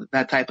ago,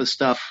 that type of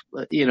stuff,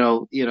 with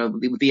the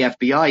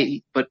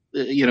FBI, but,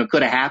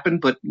 could have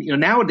happened. But,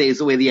 nowadays,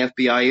 the way the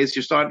FBI is,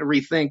 you're starting to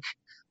rethink,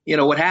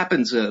 what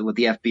happens with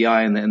the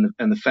FBI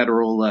and the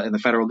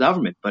federal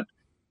government. But,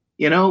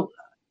 I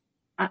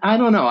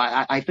don't know.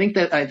 I think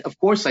that, I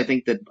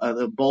think that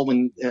the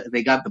Bolden,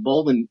 they got the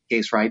Bolden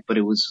case right, but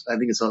I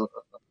think it's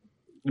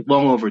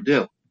long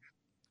overdue.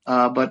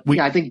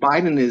 I think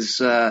Biden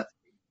is,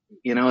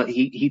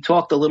 he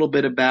talked a little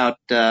bit about,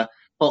 a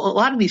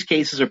lot of these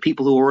cases are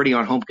people who are already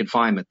on home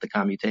confinement, the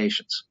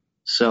commutations.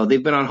 So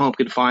they've been on home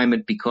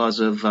confinement because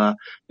of, for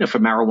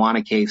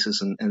marijuana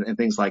cases and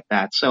things like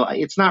that. So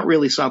it's not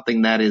really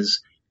something that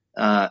is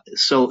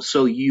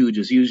so huge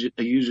as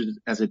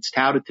it's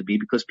touted to be,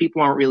 because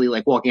people aren't really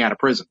like walking out of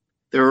prison.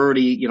 They're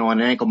already, on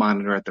an ankle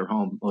monitor at their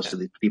home. Most of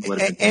the people that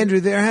have been. Andrew,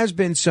 there has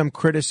been some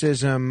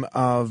criticism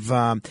of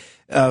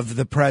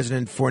the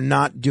president for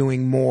not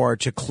doing more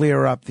to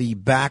clear up the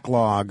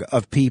backlog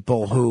of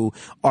people who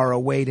are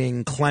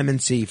awaiting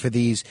clemency for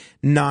these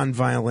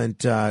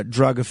nonviolent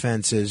drug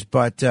offenses.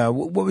 But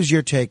what was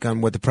your take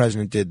on what the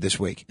president did this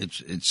week?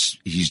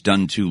 He's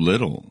done too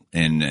little,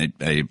 and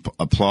I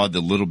applaud the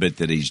little bit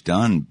that he's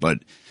done, but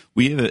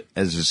we have,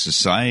 as a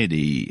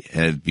society,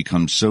 have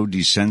become so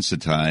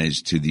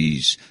desensitized to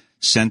these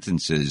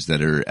sentences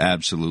that are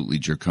absolutely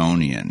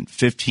draconian.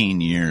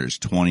 15 years,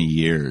 20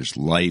 years,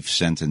 life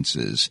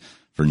sentences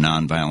for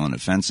nonviolent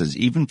offenses.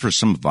 Even for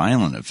some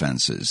violent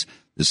offenses,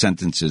 the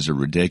sentences are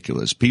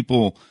ridiculous.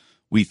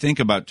 We think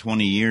about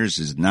 20 years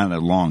is not a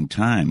long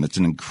time. It's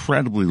an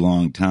incredibly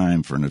long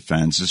time for an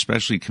offense,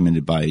 especially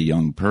committed by a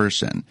young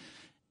person.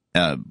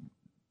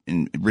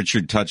 And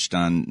Richard touched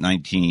on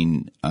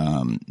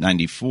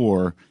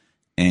 1994,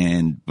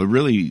 but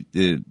really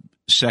the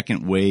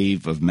second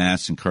wave of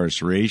mass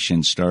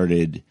incarceration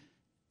started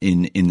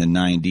in the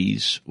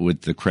 90s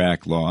with the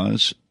crack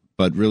laws,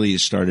 but really it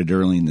started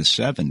early in the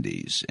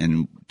 70s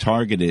and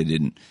targeted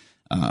and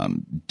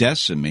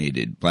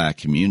decimated black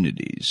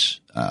communities.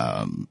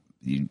 I'm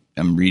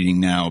reading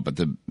now about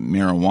the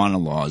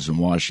marijuana laws in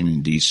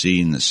Washington,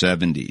 D.C. in the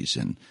 70s,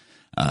 and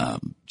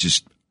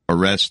just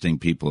arresting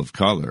people of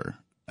color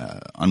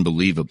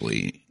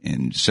unbelievably,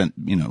 and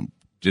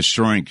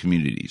destroying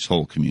communities,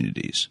 whole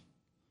communities.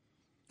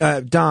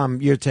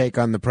 Dom, your take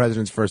on the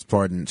president's first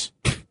pardons?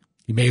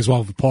 He may as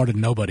well have pardoned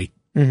nobody.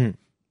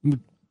 Mm-hmm.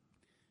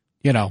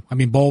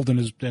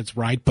 Bolden that's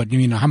right, but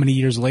how many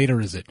years later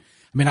is it?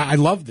 I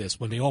love this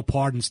when they all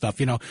pardon stuff.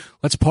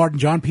 Let's pardon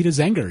John Peter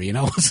Zenger.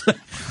 Let's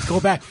go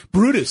back.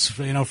 Brutus,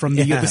 from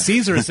the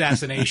Caesar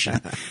assassination.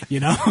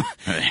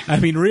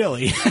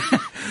 Really.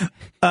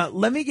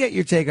 Let me get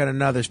your take on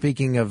another.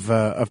 Speaking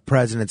of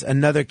presidents,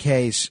 another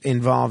case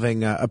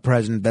involving a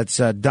president. That's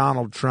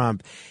Donald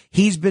Trump.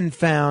 He's been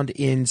found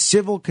in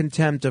civil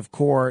contempt of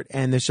court,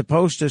 and they're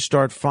supposed to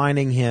start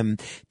fining him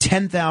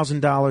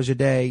 $10,000 a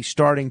day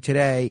starting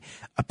today.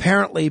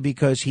 Apparently,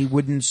 because he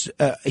wouldn't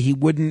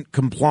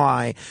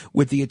comply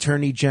with the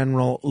Attorney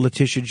General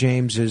Letitia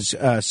James's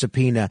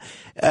subpoena.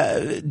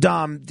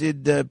 Dom,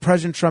 did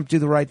President Trump do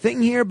the right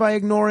thing here by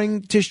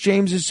ignoring Tish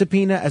James's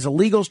subpoena as a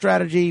legal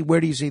strategy? Where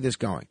do you see this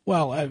going?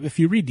 Well, if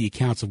you read the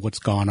accounts of what's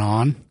gone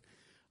on,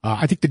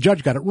 I think the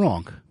judge got it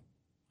wrong.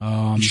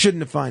 He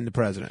shouldn't have fined the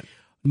president.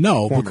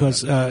 No,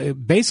 because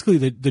basically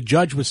the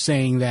judge was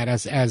saying that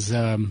as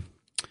there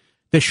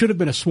should have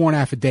been a sworn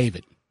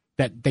affidavit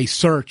that they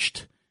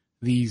searched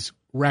these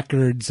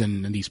records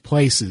and these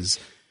places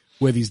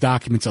where these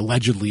documents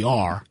allegedly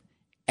are,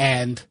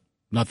 and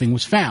nothing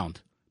was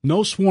found.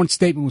 No sworn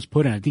statement was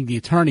put in. I think the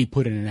attorney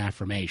put in an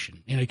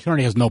affirmation. And the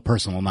attorney has no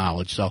personal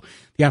knowledge, so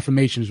the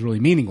affirmation is really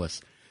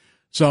meaningless.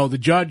 So the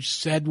judge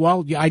said,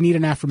 well, I need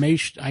an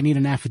affirmation. I need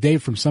an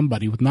affidavit from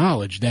somebody with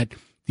knowledge that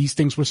these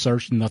things were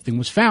searched and nothing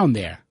was found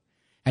there.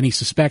 And he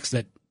suspects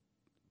that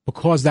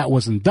because that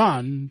wasn't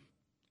done,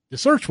 the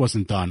search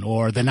wasn't done,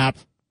 or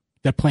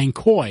they're playing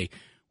coy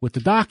with the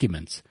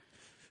documents.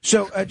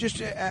 So just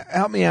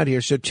help me out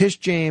here. So Tish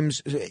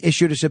James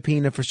issued a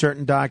subpoena for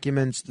certain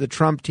documents. The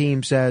Trump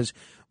team says,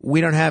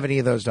 we don't have any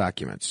of those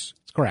documents.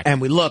 That's correct.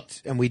 And we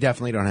looked, and we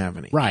definitely don't have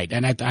any. Right.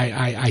 And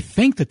I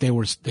think that they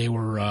were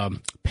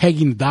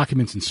pegging the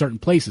documents in certain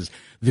places.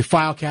 The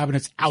file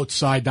cabinets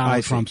outside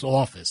Donald Trump's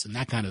office and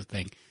that kind of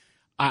thing.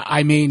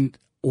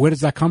 Where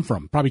does that come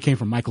from? Probably came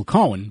from Michael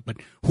Cohen, but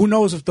who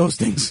knows if those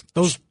things,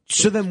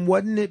 So then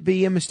wouldn't it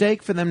be a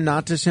mistake for them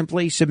not to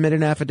simply submit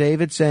an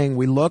affidavit saying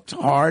we looked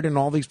hard in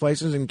all these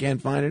places and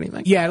can't find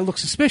anything? Yeah, it looks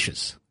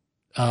suspicious.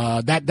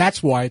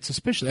 That's why it's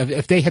suspicious.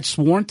 If they had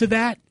sworn to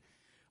that,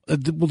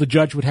 the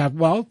judge would have,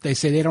 they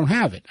say they don't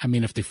have it.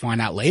 If they find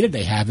out later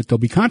they have it, there'll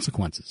be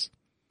consequences.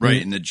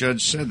 Right, and the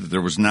judge said that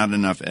there was not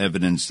enough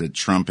evidence that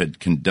Trump had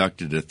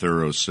conducted a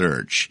thorough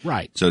search.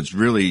 Right. So it's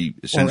really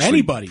essentially or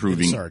anybody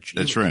proving could search.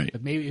 That's right.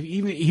 Maybe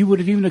he would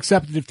have even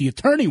accepted if the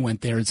attorney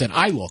went there and said,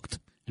 I looked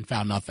and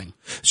found nothing.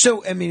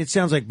 So, it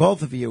sounds like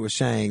both of you were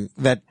saying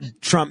that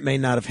Trump may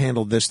not have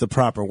handled this the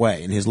proper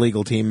way, and his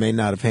legal team may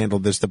not have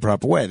handled this the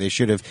proper way. They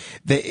should have,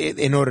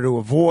 in order to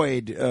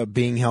avoid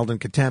being held in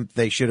contempt,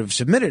 they should have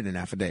submitted an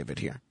affidavit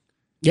here.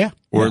 Yeah.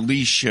 Or at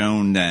least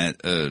shown that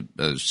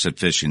a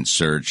sufficient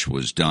search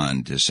was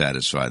done to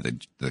satisfy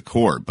the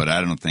court. But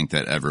I don't think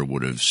that ever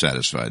would have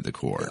satisfied the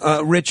court.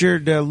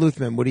 Richard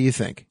Luthmann, what do you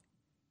think?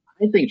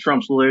 I think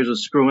Trump's lawyers are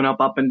screwing up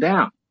and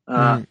down.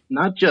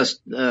 Not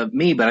just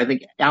me, but I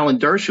think Alan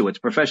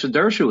Dershowitz, Professor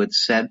Dershowitz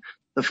said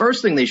the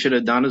first thing they should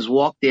have done is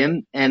walked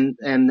in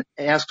and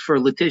asked for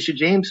Letitia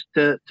James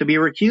to be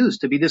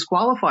recused, to be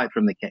disqualified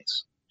from the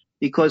case,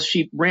 because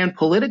she ran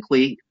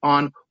politically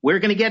on we're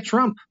going to get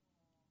Trump.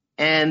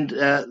 And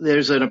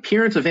there's an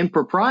appearance of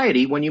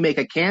impropriety when you make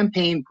a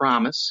campaign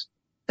promise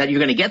that you're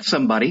going to get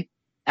somebody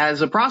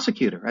as a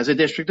prosecutor, as a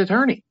district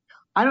attorney.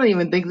 I don't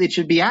even think it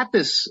should be at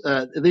this.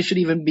 This should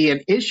even be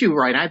an issue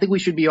right now. I think we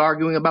should be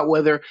arguing about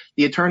whether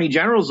the Attorney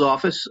General's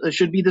office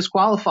should be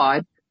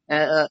disqualified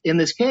in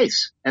this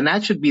case, and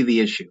that should be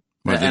the issue.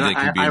 Whether they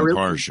could be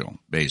impartial,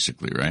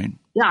 basically, right?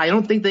 Yeah, I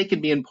don't think they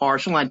can be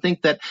impartial. I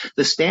think that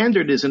the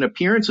standard is an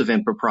appearance of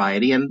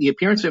impropriety, and the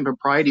appearance of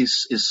impropriety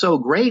is so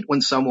great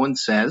when someone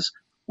says,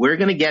 we're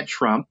going to get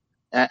Trump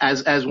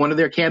as one of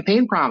their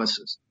campaign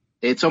promises.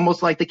 It's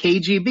almost like the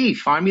KGB.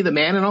 Find me the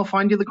man and I'll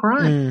find you the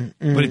crime.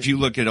 But if you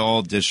look at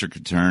all district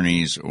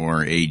attorneys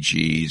or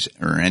AGs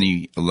or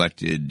any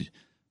elected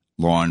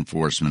law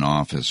enforcement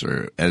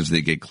officer, as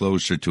they get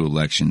closer to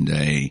Election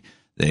Day,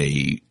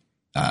 they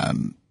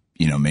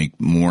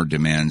make more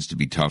demands to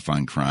be tough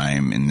on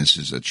crime. And this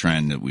is a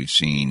trend that we've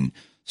seen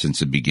since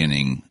the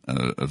beginning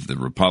of the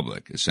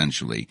Republic,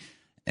 essentially.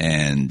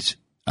 And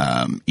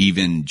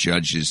even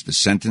judges, the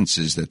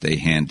sentences that they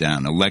hand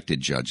down,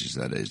 elected judges,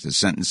 that is, the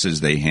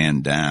sentences they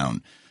hand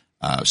down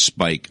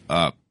spike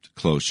up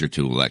closer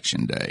to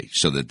Election Day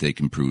so that they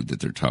can prove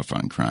that they're tough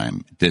on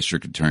crime.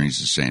 District attorneys,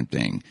 the same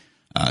thing.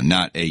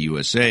 Not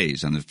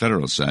AUSAs on the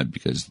federal side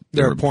because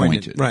they're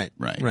appointed. Right.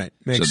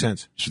 Makes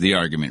sense. So the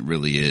argument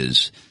really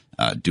is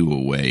do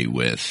away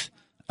with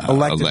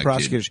elected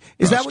prosecutors.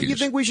 Is that what you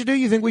think we should do?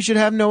 You think we should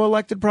have no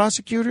elected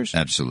prosecutors?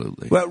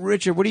 Absolutely. Well,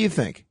 Richard, what do you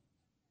think?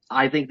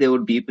 I think it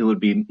would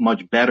be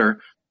much better.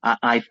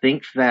 I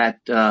think that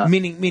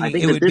meaning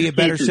it would be a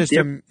better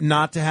system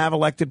not to have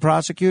elected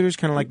prosecutors,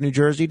 kind of like New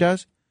Jersey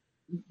does.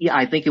 Yeah,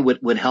 I think it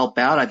would help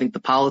out. I think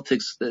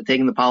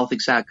taking the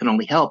politics out can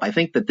only help. I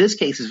think that this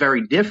case is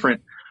very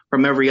different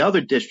from every other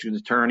district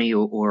attorney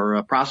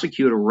or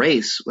prosecutor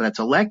race that's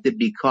elected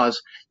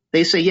because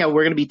they say, yeah,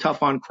 we're going to be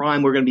tough on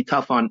crime. We're going to be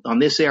tough on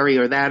this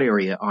area or that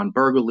area, on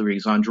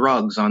burglaries, on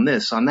drugs, on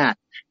this, on that.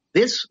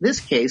 This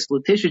case,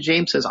 Letitia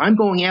James says, I'm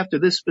going after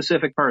this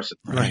specific person.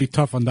 Right. Be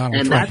tough on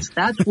Donald Trump. And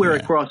that's where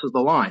it crosses the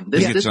line.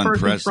 It's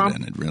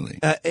unprecedented, really.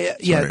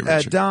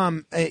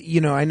 Dom, I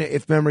know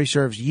if memory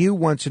serves, you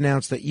once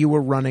announced that you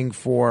were running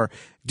for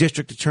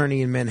district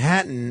attorney in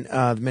Manhattan.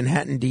 The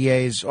Manhattan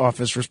DA's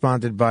office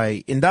responded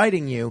by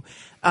indicting you.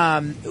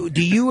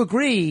 Do you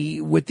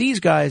agree with these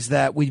guys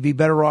that we'd be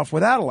better off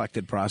without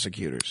elected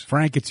prosecutors?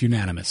 Frank, it's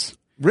unanimous.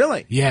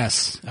 Really?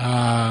 Yes.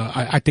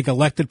 I think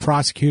elected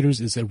prosecutors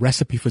is a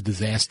recipe for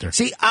disaster.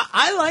 See,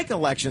 I like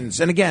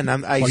elections. And again,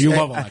 you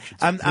love elections.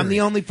 I'm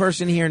the only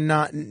person here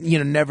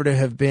never to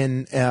have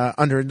been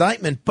under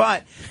indictment,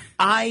 but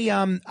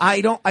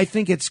I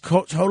think it's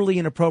totally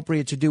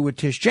inappropriate to do what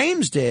Tish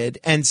James did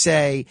and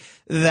say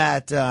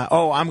that,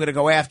 I'm going to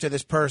go after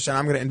this person,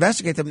 I'm going to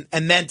investigate them,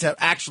 and then to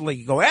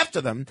actually go after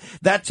them.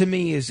 That to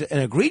me is an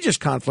egregious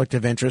conflict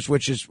of interest,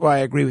 which is why I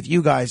agree with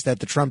you guys that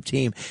the Trump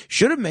team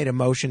should have made a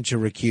motion to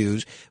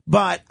recuse.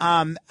 But,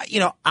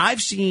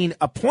 I've seen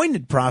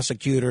appointed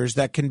prosecutors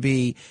that can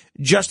be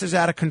just as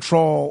out of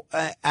control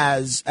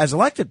as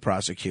elected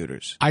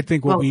prosecutors. I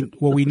think what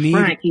we need,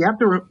 Frank, you have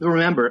to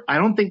remember, I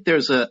don't think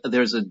there's a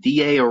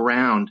DA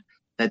around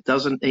that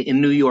doesn't in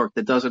New York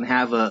that doesn't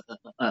have a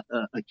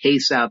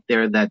case out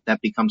there that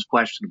becomes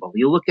questionable.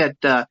 You look at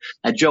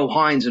Joe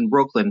Hines in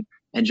Brooklyn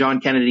and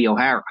John Kennedy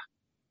O'Hara.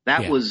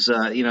 That was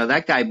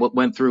that guy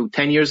went through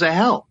 10 years of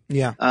hell.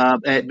 Yeah,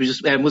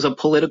 it was a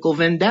political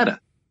vendetta.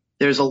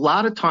 There's a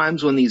lot of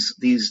times when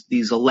these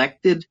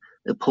elected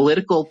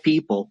political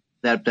people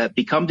that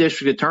become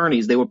district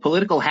attorneys, they were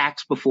political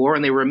hacks before,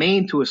 and they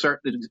remain to a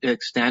certain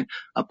extent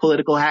a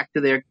political hack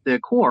to their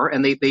core,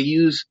 and they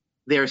use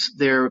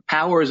their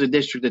power as a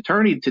district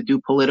attorney to do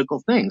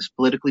political things,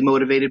 politically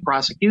motivated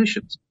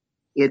prosecutions.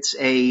 It's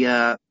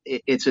a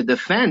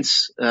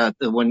defense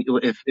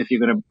if you're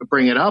going to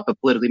bring it up, a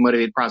politically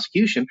motivated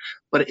prosecution.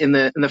 But in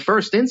the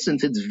first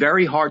instance, it's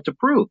very hard to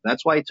prove.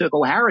 That's why it took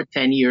O'Hara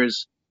 10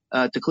 years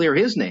to clear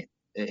his name.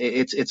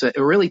 It's a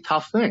really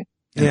tough thing.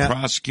 And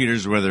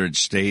prosecutors, whether it's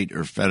state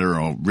or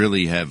federal,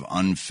 really have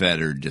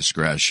unfettered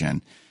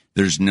discretion.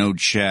 There's no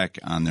check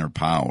on their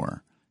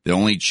power. The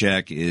only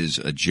check is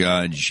a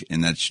judge,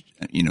 and that's,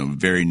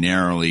 very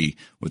narrowly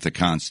with a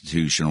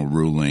constitutional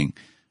ruling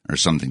or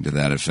something to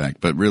that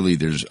effect. But really,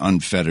 there's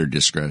unfettered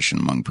discretion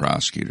among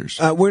prosecutors.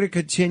 We're to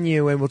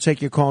continue, and we'll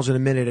take your calls in a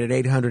minute at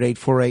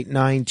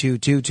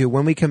 800-848-9222.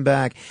 When we come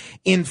back,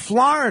 in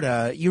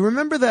Florida, you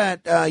remember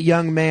that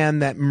young man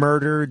that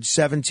murdered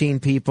 17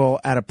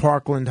 people at a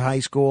Parkland high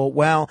school?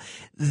 Well,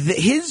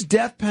 his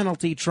death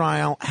penalty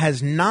trial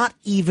has not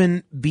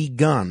even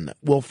begun.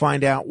 We'll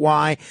find out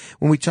why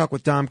when we talk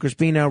with Dom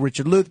Crispino,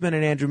 Richard Luthmann,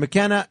 and Andrew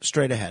McKenna.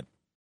 Straight ahead.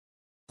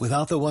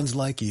 Without the ones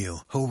like you,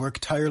 who work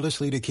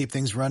tirelessly to keep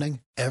things running,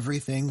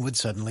 everything would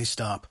suddenly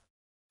stop.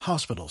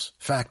 Hospitals,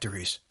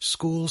 factories,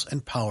 schools,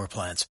 and power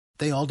plants,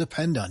 they all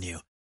depend on you.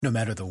 No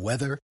matter the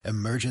weather,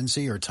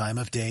 emergency, or time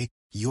of day,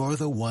 you're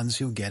the ones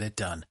who get it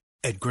done.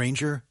 At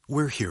Grainger,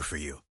 we're here for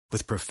you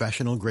with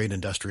professional-grade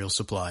industrial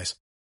supplies.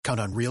 Count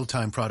on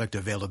real-time product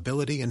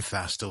availability and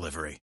fast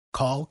delivery.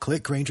 Call,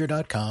 click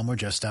Grainger.com, or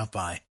just stop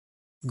by.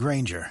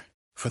 Grainger,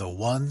 for the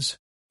ones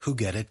who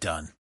get it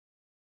done.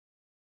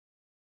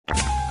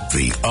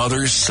 The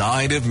Other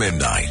Side of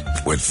Midnight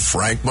with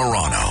Frank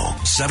Morano,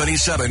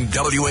 77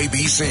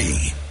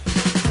 WABC.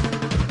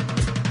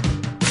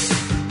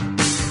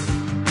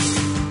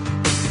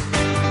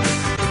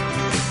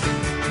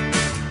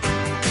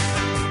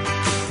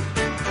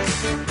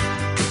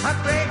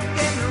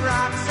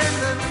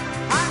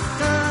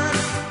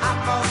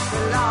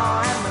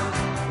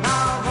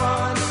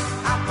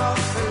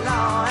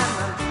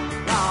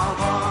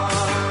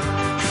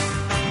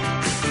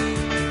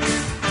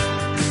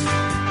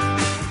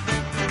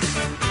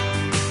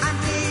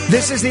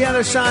 This is The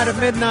Other Side of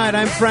Midnight.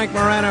 I'm Frank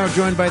Morano,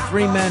 joined by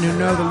three men who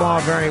know the law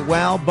very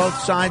well, both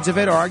sides of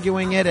it,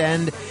 arguing it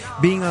and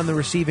being on the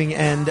receiving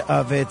end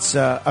of its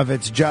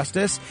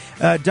justice.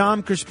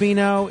 Dom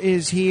Crispino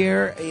is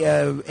here,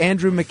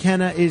 Andrew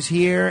McKenna is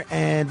here,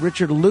 and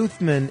Richard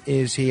Luthmann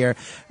is here.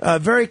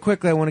 Very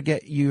quickly, I want to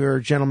get your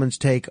gentlemen's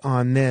take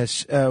on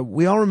this.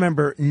 We all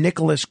remember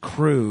Nicholas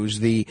Cruz,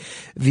 the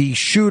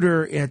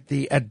shooter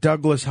at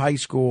Douglas High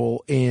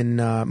School in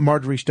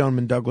Marjorie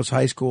Stoneman Douglas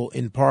High School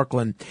in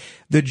Parkland.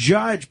 The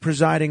judge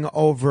presiding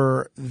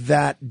over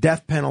that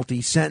death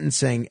penalty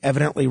sentencing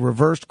evidently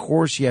reversed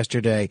course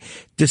yesterday,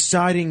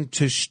 deciding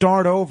to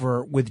start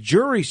over with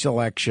jury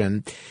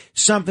selection,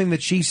 something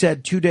that she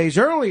said 2 days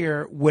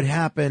earlier would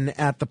happen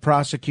at the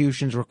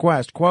prosecution's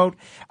request. Quote,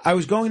 I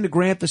was going to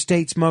grant the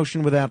state's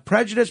motion without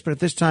prejudice, but at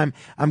this time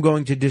I'm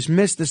going to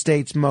dismiss the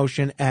state's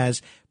motion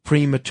as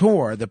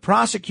premature. The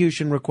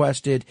prosecution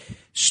requested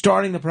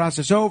starting the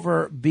process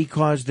over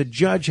because the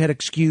judge had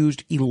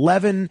excused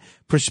 11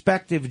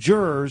 prospective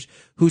jurors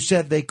who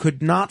said they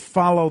could not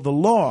follow the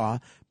law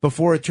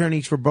before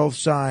attorneys for both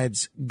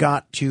sides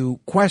got to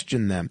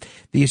question them.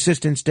 The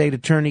assistant state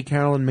attorney,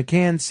 Carolyn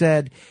McCann,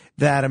 said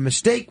that a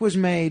mistake was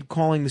made,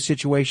 calling the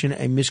situation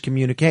a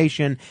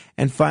miscommunication,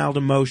 and filed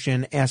a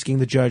motion asking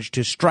the judge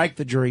to strike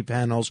the jury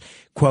panels.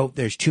 Quote,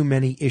 there's too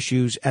many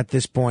issues at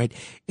this point.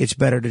 It's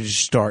better to just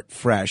start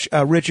fresh.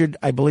 Richard,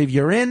 I believe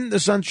you're in the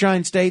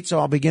Sunshine State, so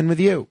I'll begin with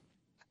you.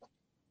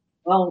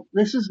 Well,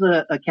 this is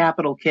a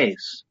capital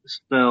case.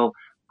 So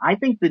I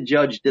think the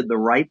judge did the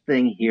right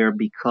thing here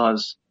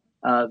because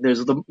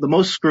there's the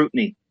most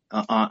scrutiny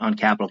on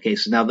capital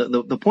cases. Now,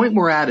 the point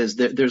we're at is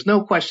that there's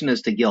no question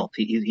as to guilt.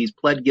 He's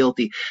pled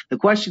guilty. The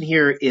question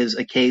here is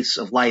a case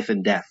of life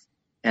and death,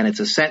 and it's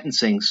a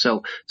sentencing.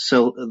 So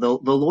the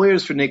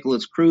lawyers for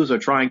Nicholas Cruz are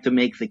trying to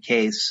make the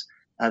case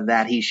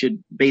that he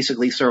should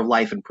basically serve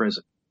life in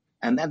prison.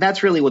 And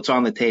that's really what's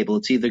on the table.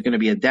 It's either going to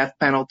be a death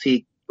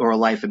penalty or a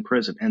life in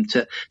prison. And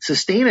to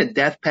sustain a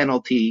death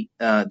penalty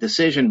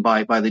decision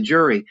by the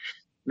jury,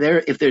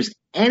 if there's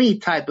any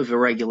type of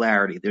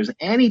irregularity, there's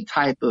any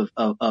type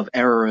of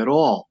error at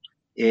all,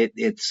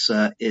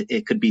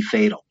 it could be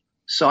fatal.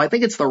 So I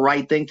think it's the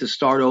right thing to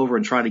start over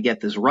and try to get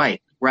this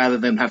right, rather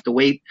than have to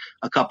wait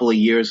a couple of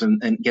years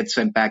and get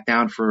sent back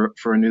down for a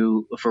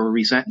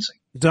resentencing.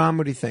 Dom,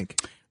 what do you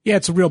think? Yeah,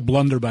 it's a real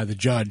blunder by the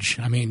judge.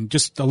 I mean,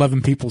 just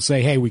 11 people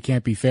say, hey, we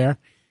can't be fair.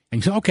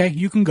 And you say, okay,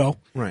 you can go.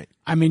 Right.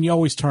 I mean, you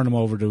always turn them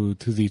over to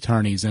the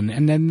attorneys, and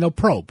then they'll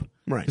probe.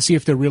 Right. To see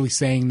if they're really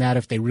saying that,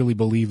 if they really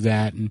believe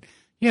that, and,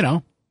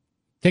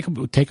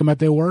 take them at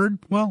their word.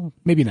 Well,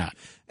 maybe not.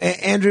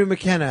 Andrew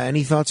McKenna,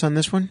 any thoughts on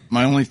this one?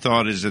 My only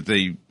thought is that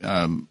they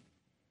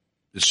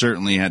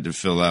certainly had to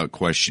fill out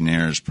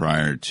questionnaires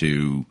prior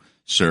to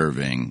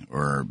serving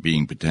or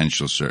being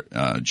potential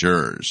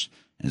jurors.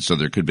 And so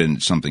there could have been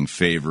something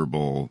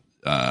favorable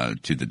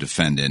to the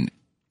defendant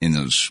in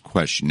those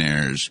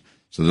questionnaires.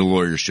 So the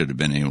lawyer should have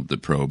been able to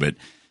probe it.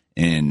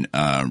 And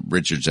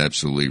Richard's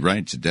absolutely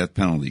right. It's a death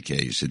penalty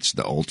case. It's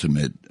the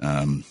ultimate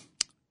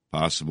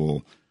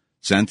possible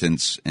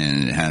sentence,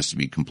 and it has to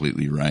be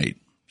completely right.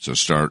 So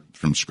start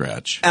from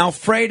scratch.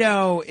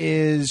 Alfredo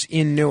is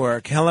in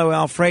Newark. Hello,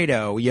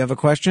 Alfredo. You have a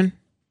question?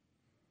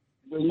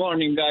 Good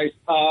morning, guys.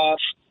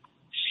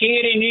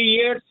 Here in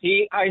New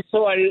Jersey, I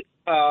saw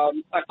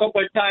a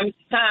couple of times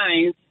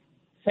signs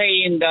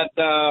saying that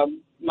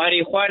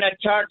marijuana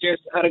charges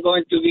are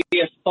going to be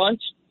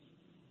expunged.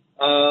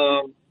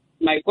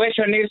 My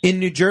question is... In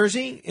New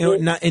Jersey?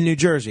 Not in New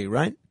Jersey,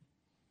 right?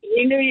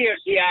 In New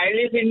Jersey, I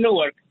live in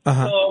Newark.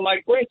 Uh-huh. So my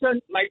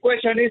question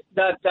is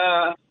that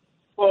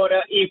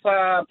if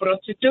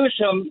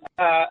prostitution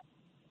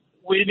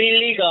will be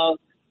legal,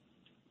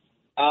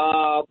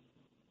 I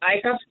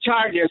have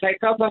charges. I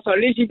have a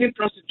solicited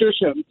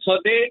prostitution. So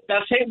with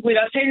the same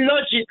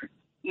logic,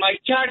 my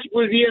charge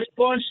will be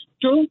expunged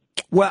too?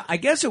 Well, I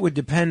guess it would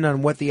depend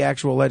on what the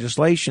actual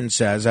legislation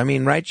says. I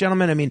mean, right,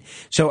 gentlemen? I mean,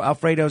 so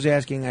Alfredo's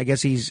asking, I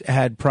guess he's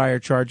had prior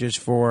charges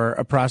for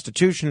a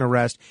prostitution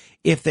arrest.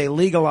 If they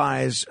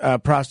legalize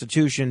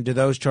prostitution, do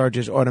those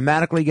charges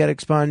automatically get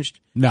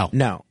expunged? No.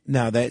 No.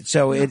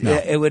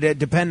 It would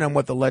depend on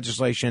what the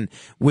legislation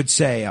would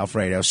say,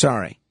 Alfredo.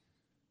 Sorry.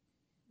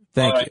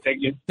 Thank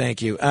you.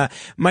 Thank you.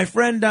 My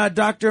friend,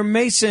 Dr.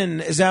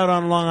 Mason is out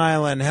on Long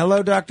Island.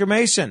 Hello, Dr.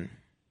 Mason.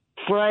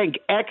 Frank,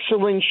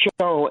 excellent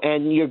show,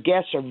 and your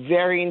guests are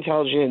very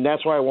intelligent, and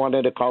that's why I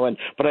wanted to call in.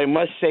 But I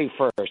must say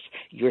first,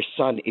 your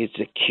son is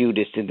the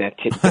cutest in that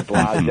Tit the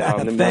Plaza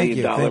on the $1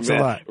 Million Thanks Man.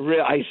 a lot.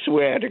 I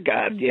swear to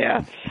God,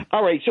 yeah.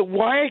 All right, so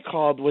why I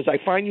called was I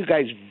find you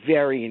guys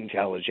very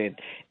intelligent,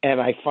 and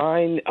I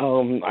find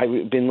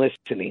I've been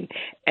listening,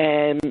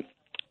 and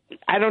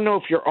I don't know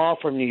if you're all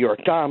from New York.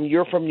 Dom,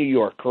 you're from New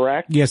York,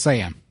 correct? Yes, I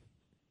am.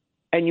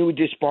 And you were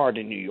disbarred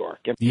in New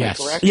York, am I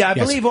correct? Yeah, I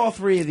believe all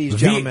three of these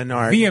gentlemen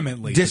are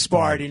vehemently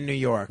disbarred in New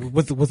York.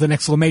 With an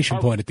exclamation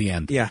point at the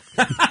end. Yeah.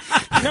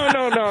 No.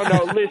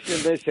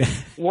 Listen.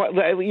 What,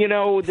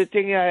 the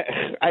thing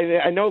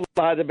I know a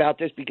lot about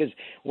this because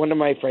one of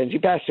my friends, he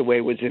passed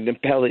away, was an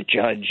appellate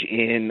judge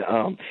in.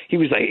 He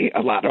was like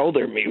a lot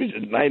older than me. He was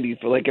in the 90s,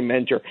 but like a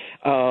mentor,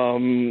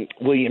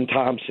 William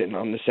Thompson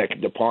on the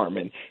Second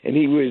Department, and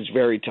he was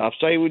very tough.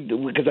 So I would,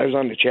 because I was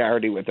on the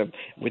charity with him,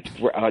 with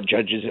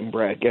judges in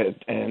bracket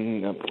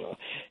and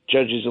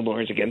judges and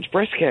lawyers against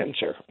breast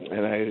cancer,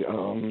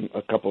 and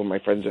a couple of my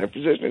friends are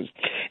physicians.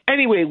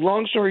 Anyway,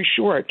 long story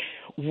short,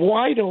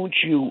 why don't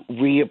you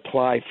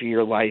reapply for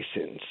your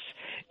license?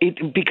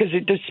 Because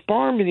a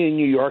disbarment in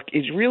New York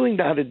is really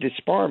not a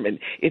disbarment.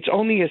 It's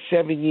only a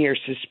 7-year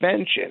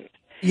suspension.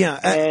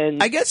 Yeah,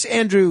 I guess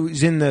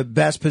Andrew's in the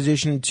best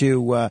position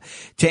to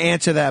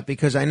answer that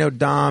because I know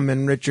Dom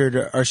and Richard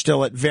are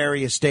still at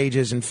various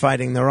stages in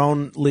fighting their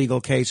own legal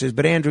cases.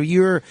 But Andrew,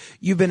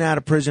 you've been out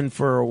of prison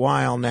for a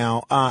while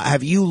now.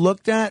 Have you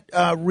looked at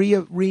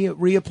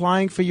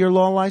reapplying for your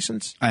law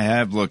license? I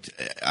have looked.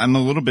 I'm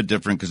a little bit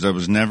different because I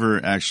was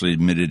never actually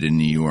admitted in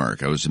New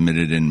York. I was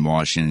admitted in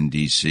Washington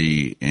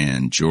D.C.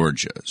 and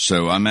Georgia.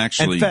 So I'm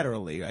actually and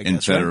federally, I guess. And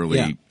federally,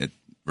 right? Yeah.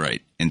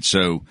 Right. And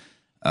so.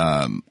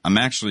 I'm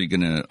actually going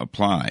to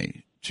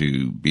apply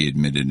to be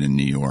admitted in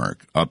New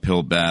York.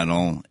 Uphill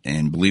battle,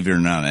 and believe it or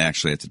not, I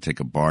actually have to take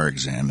a bar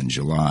exam in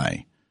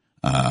July.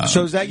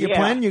 So is that your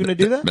plan? You're going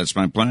to do that? That's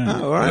my plan.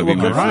 Oh, all right. That'll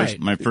be Well,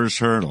 my first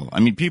hurdle. I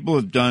mean, people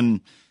have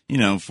done,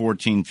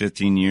 14,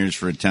 15 years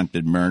for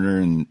attempted murder,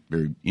 and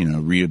they're,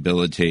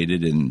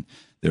 rehabilitated, and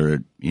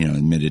they're,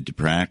 admitted to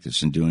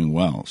practice and doing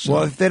well. So.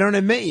 Well, if they don't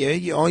admit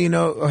you, all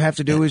have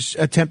to do is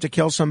attempt to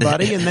kill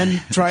somebody and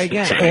then try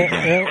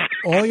again.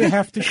 All you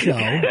have to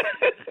show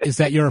is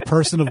that you're a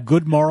person of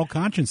good moral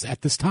conscience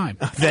at this time.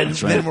 Then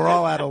we're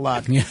all out of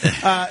luck.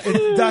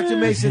 Dr.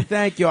 Mason,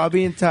 thank you. I'll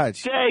be in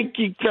touch. Thank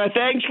you.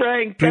 Thanks,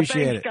 Frank.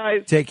 Appreciate it.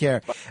 Guys. Take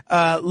care.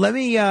 Let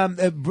me,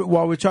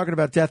 while we're talking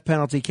about death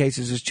penalty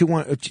cases, there's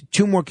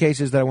two more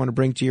cases that I want to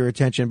bring to your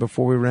attention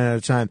before we run out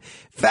of time.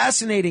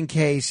 Fascinating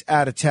case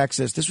out of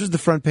Texas. This was the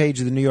front page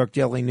of the New York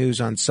Daily News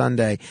on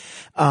Sunday.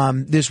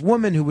 This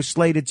woman who was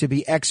slated to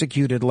be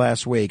executed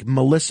last week,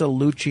 Melissa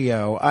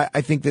Lucio, I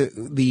think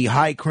the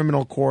high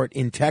criminal court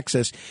in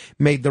Texas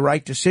made the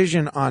right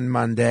decision on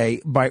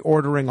Monday by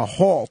ordering a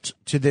halt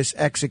to this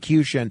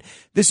execution.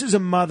 This is a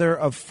mother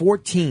of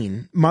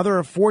 14,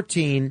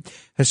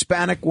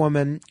 Hispanic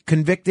woman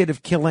convicted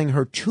of killing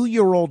her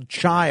 2-year-old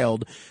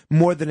child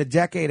more than a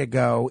decade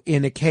ago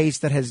in a case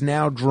that has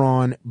now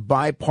drawn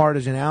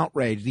bipartisan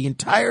outrage. The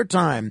entire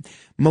time,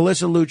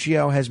 Melissa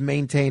Lucio has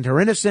maintained her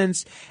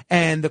innocence,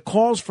 and the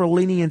calls for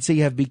leniency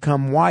have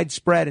become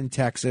widespread in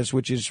Texas,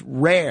 which is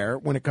rare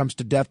when it comes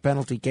to death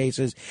penalty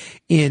cases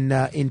in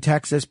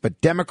Texas. But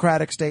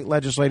Democratic state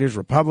legislators,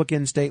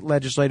 Republican state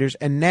legislators,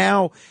 and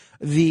now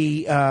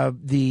the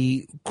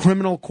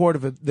Criminal Court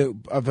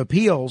of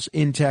Appeals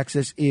in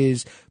Texas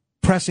is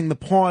pressing the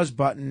pause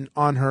button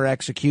on her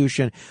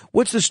execution.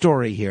 What's the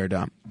story here,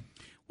 Dom?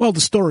 Well,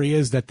 the story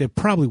is that there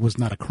probably was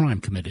not a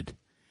crime committed,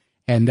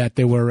 and that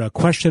there were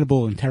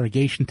questionable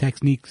interrogation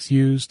techniques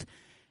used,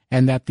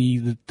 and that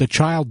the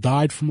child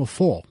died from a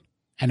fall,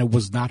 and it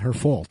was not her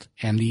fault,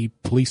 and the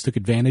police took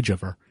advantage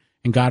of her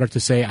and got her to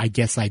say, "I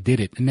guess I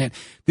did it." And that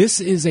this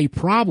is a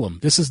problem.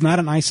 This is not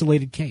an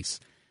isolated case.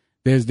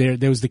 There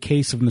was the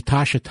case of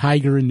Natasha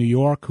Tiger in New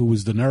York, who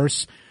was the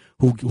nurse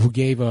who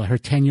gave her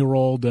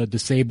 10-year-old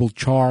disabled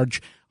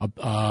charge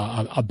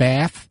a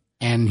bath,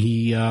 and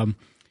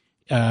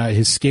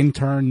his skin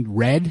turned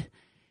red,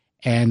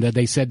 and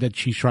they said that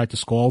she tried to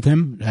scald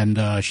him, and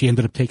she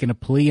ended up taking a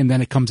plea. And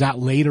then it comes out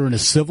later in a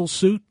civil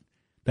suit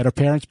that her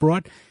parents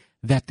brought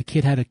that the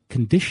kid had a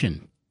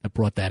condition that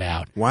brought that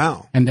out.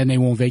 Wow! And then they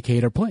won't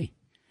vacate her plea.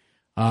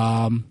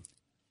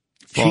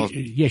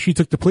 She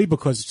took the plea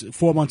because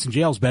 4 months in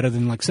jail is better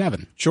than like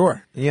 7.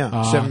 Sure.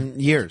 Yeah. 7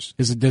 years.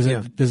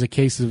 There's a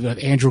case of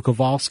Andrew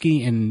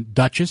Kowalski in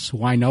Dutchess,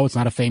 who I know it's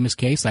not a famous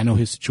case. I know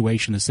his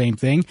situation, the same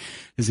thing.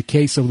 There's a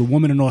case of the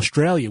woman in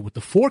Australia with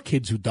the 4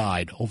 kids who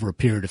died over a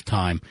period of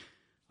time.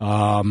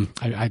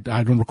 I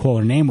don't recall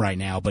her name right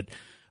now, but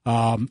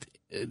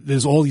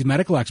there's all these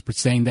medical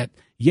experts saying that,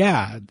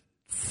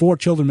 4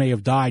 children may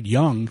have died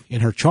young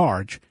in her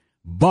charge,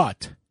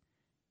 but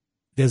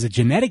there's a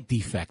genetic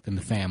defect in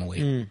the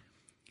family.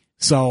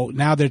 So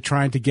now they're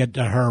trying to get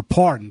her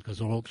pardoned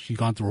because she's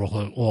gone through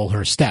all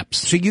her steps.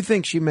 So you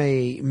think she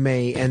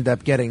may end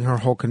up getting her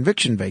whole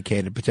conviction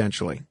vacated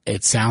potentially?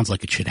 It sounds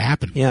like it should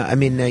happen. Yeah, I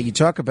mean, you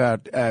talk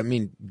about,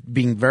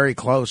 being very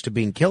close to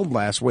being killed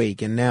last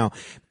week, and now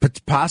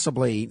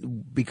possibly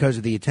because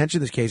of the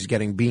attention this case is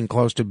getting, being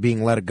close to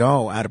being let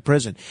go out of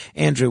prison.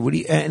 Andrew,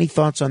 any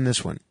thoughts on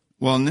this one?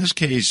 Well, in this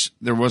case,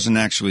 there wasn't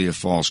actually a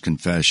false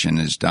confession,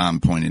 as Dom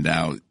pointed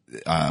out.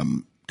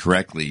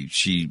 Correctly,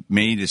 she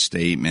made a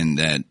statement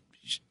that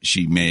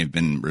she may have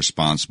been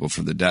responsible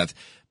for the death.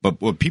 But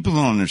what people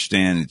don't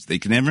understand is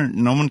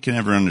no one can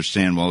ever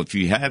understand. Well, if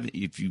you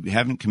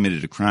haven't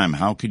committed a crime,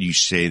 how could you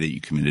say that you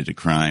committed a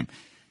crime?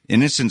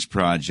 Innocence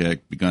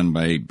Project, begun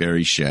by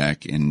Barry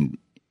Scheck and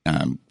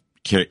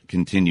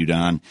continued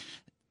on,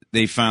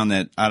 they found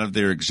that out of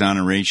their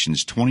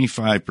exonerations,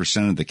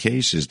 25% of the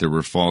cases there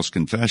were false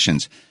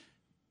confessions.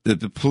 That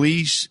the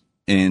police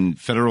and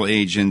federal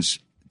agents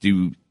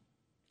do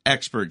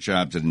expert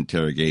jobs at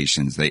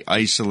interrogations. They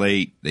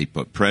isolate, they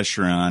put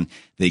pressure on,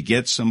 they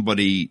get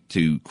somebody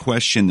to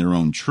question their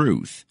own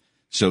truth.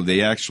 So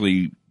they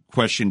actually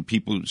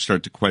people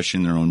start to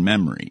question their own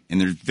memory. And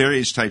there's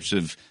various types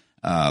of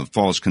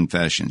false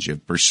confessions. You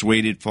have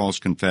persuaded false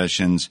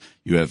confessions.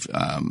 You have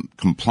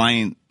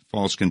compliant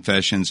false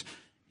confessions.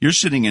 You're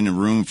sitting in a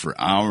room for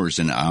hours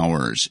and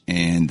hours,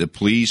 and the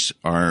police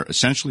are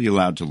essentially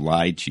allowed to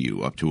lie to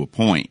you up to a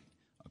point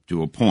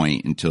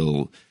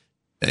until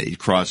it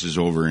crosses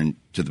over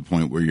to the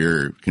point where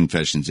your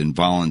confession's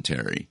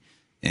involuntary.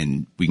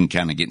 And we can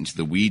kind of get into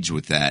the weeds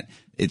with that.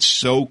 It's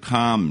so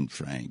common,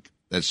 Frank,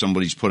 that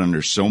somebody's put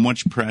under so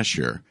much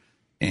pressure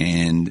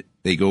and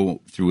they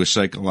go through a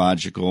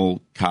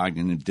psychological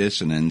cognitive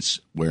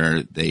dissonance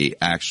where they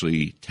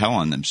actually tell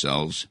on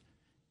themselves,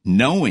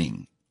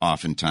 knowing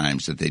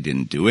oftentimes that they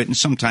didn't do it, and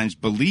sometimes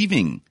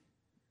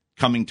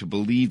coming to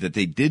believe that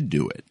they did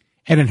do it.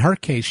 And in her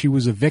case, she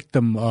was a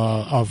victim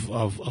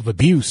of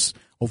abuse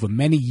over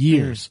many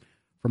years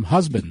from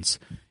husbands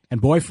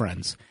and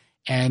boyfriends.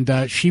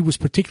 And she was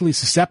particularly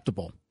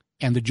susceptible.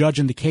 And the judge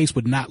in the case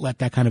would not let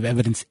that kind of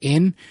evidence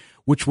in,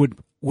 which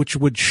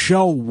would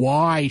show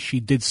why she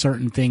did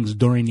certain things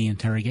during the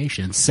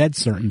interrogation, said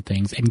certain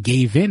things, and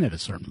gave in at a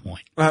certain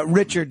point.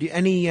 Richard,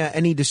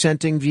 any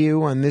dissenting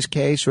view on this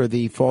case or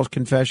the false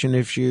confession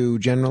issue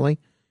generally?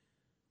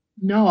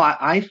 No,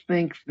 I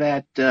think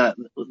that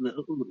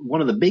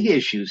one of the big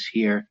issues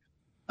here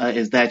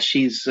is that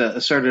she's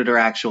asserted her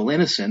actual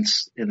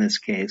innocence in this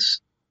case,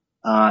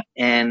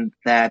 and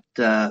that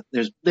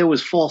there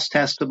was false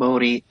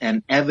testimony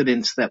and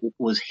evidence that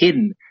was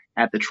hidden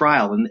at the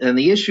trial. And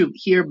the issue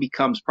here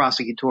becomes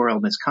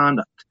prosecutorial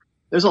misconduct.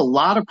 There's a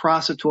lot of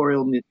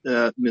prosecutorial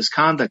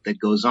misconduct that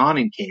goes on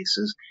in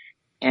cases,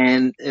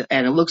 and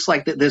it looks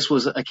like that this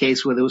was a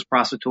case where there was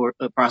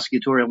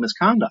prosecutorial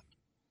misconduct.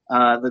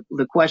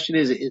 The question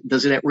is,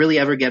 does it really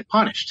ever get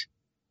punished?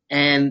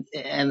 And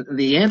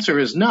the answer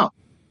is no.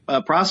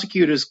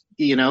 Prosecutors,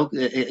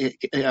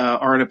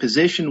 are in a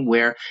position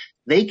where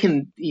they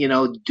can,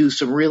 do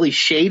some really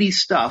shady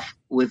stuff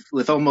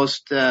with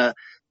almost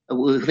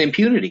with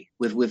impunity,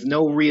 with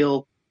no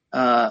real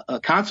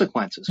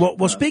consequences.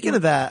 Well, speaking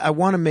of that, I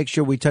want to make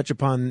sure we touch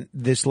upon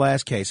this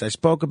last case. I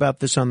spoke about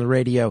this on the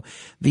radio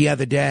the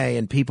other day,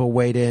 and people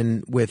weighed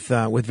in with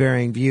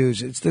varying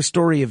views. It's the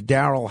story of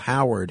Darrell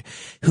Howard,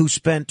 who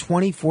spent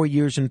 24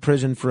 years in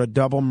prison for a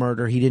double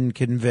murder he didn't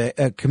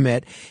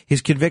commit.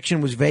 His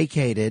conviction was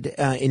vacated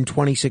in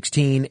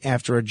 2016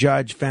 after a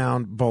judge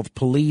found both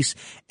police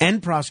and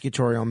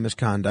prosecutorial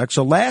misconduct.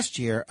 So last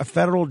year, a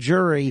federal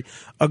jury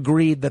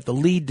agreed that the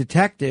lead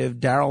detective,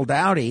 Darrell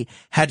Dowdy,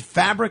 had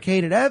fabricated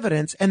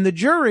evidence, and the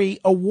jury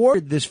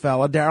awarded this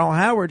fella, Darrell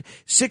Howard,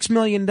 $6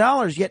 million.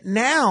 Yet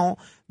now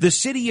the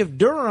city of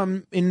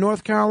Durham in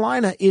North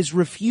Carolina is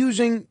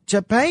refusing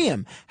to pay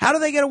him. How do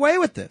they get away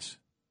with this?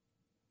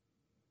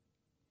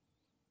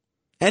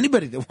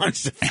 Anybody that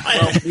wants to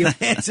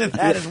answer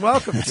that is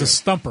welcome. It's a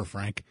stumper,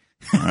 Frank.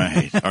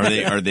 Right.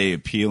 Are they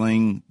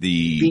appealing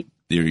the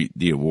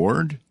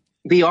award?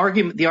 The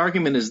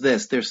argument is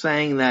this. They're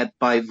saying that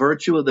by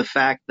virtue of the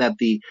fact that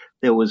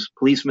there was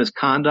police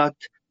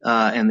misconduct,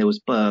 and there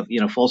was,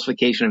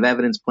 falsification of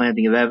evidence,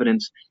 planting of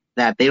evidence,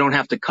 that they don't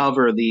have to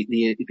cover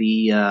the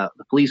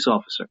police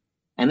officer.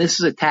 And this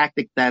is a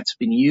tactic that's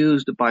been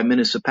used by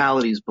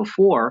municipalities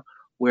before,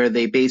 where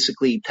they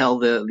basically tell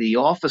the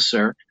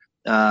officer,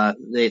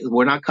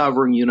 we're not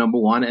covering you, number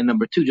one, and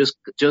number two,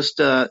 just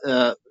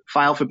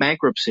file for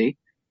bankruptcy,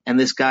 and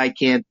this guy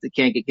can't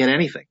get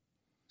anything.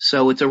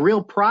 So it's a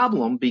real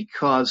problem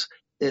because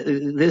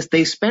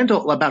they spent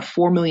about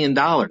 $4 million.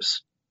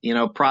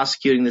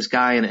 Prosecuting this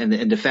guy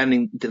and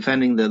defending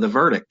the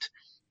verdict.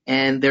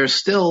 And they're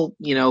still,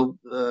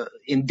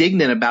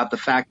 indignant about the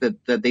fact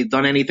that they've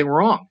done anything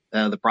wrong,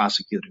 the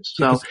prosecutors.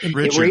 So,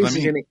 Richard,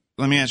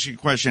 let me ask you a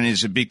question.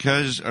 Is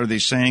it are they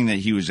saying that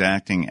he was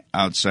acting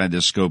outside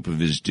the scope of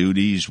his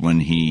duties when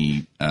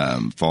he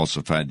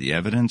falsified the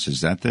evidence? Is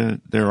that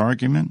their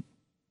argument?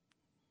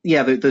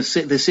 Yeah, the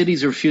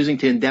city's refusing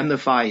to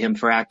indemnify him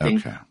for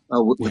acting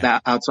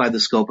without outside the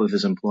scope of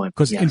his employment.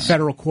 Because in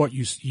federal court,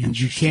 you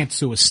can't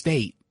sue a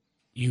state.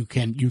 You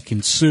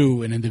can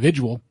sue an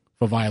individual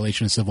for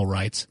violation of civil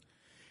rights,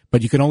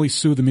 but you can only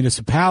sue the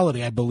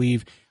municipality, I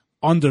believe,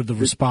 under the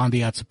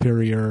respondeat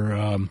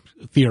superior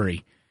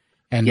theory.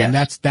 And then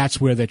that's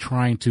where they're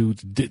trying to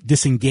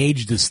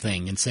disengage this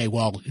thing and say,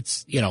 well,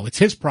 it's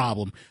his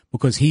problem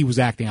because he was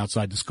acting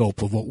outside the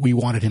scope of what we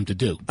wanted him to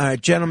do. All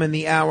right, gentlemen,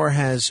 the hour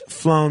has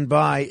flown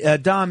by.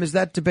 Dom, is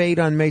that debate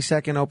on May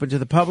 2nd open to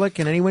the public?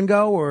 Can anyone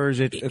go, or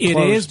is it closed? It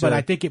is, but I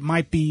think it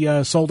might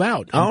be sold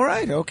out. All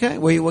right, okay.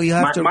 Well, you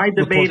have to. My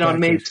debate on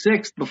May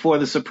 6th before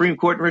the Supreme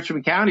Court in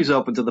Richmond County is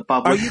open to the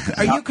public.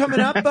 Are you coming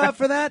up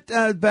for that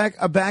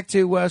back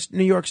to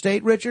New York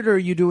State, Richard, or are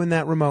you doing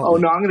that remotely? Oh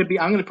no, I'm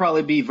going to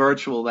probably be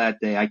virtual that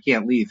day. I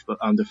can't leave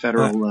under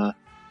federal.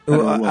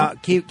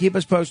 Keep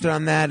us posted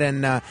on that,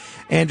 and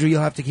Andrew,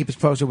 you'll have to keep us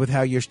posted with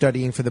how your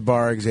studying for the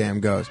bar exam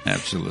goes.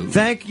 Absolutely.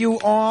 Thank you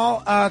all.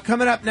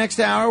 Coming up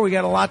next hour, we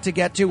got a lot to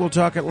get to. We'll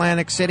talk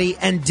Atlantic City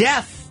and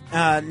death,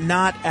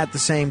 not at the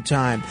same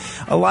time.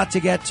 A lot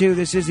to get to.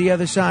 This is The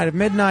Other Side of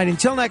Midnight.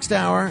 Until next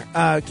hour,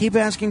 keep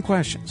asking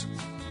questions.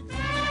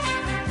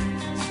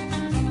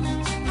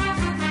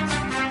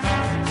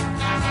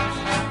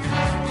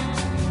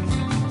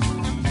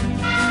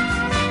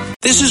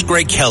 This is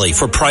Greg Kelly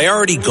for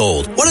Priority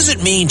Gold. What does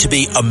it mean to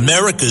be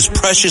America's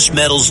precious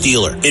metals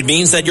dealer? It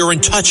means that you're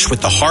in touch with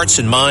the hearts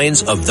and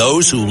minds of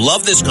those who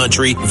love this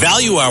country,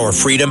 value our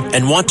freedom,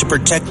 and want to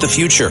protect the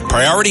future.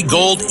 Priority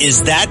Gold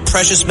is that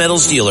precious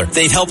metals dealer.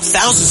 They've helped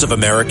thousands of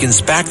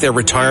Americans back their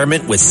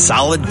retirement with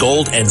solid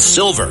gold and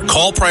silver.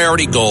 Call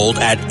Priority Gold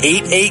at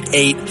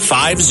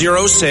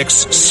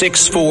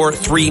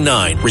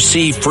 888-506-6439.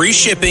 Receive free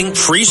shipping,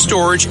 free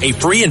storage, a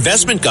free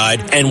investment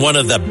guide, and one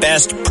of the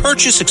best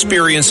purchase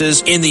experiences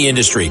in the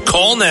industry.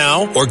 Call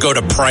now or go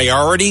to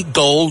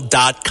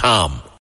PriorityGold.com.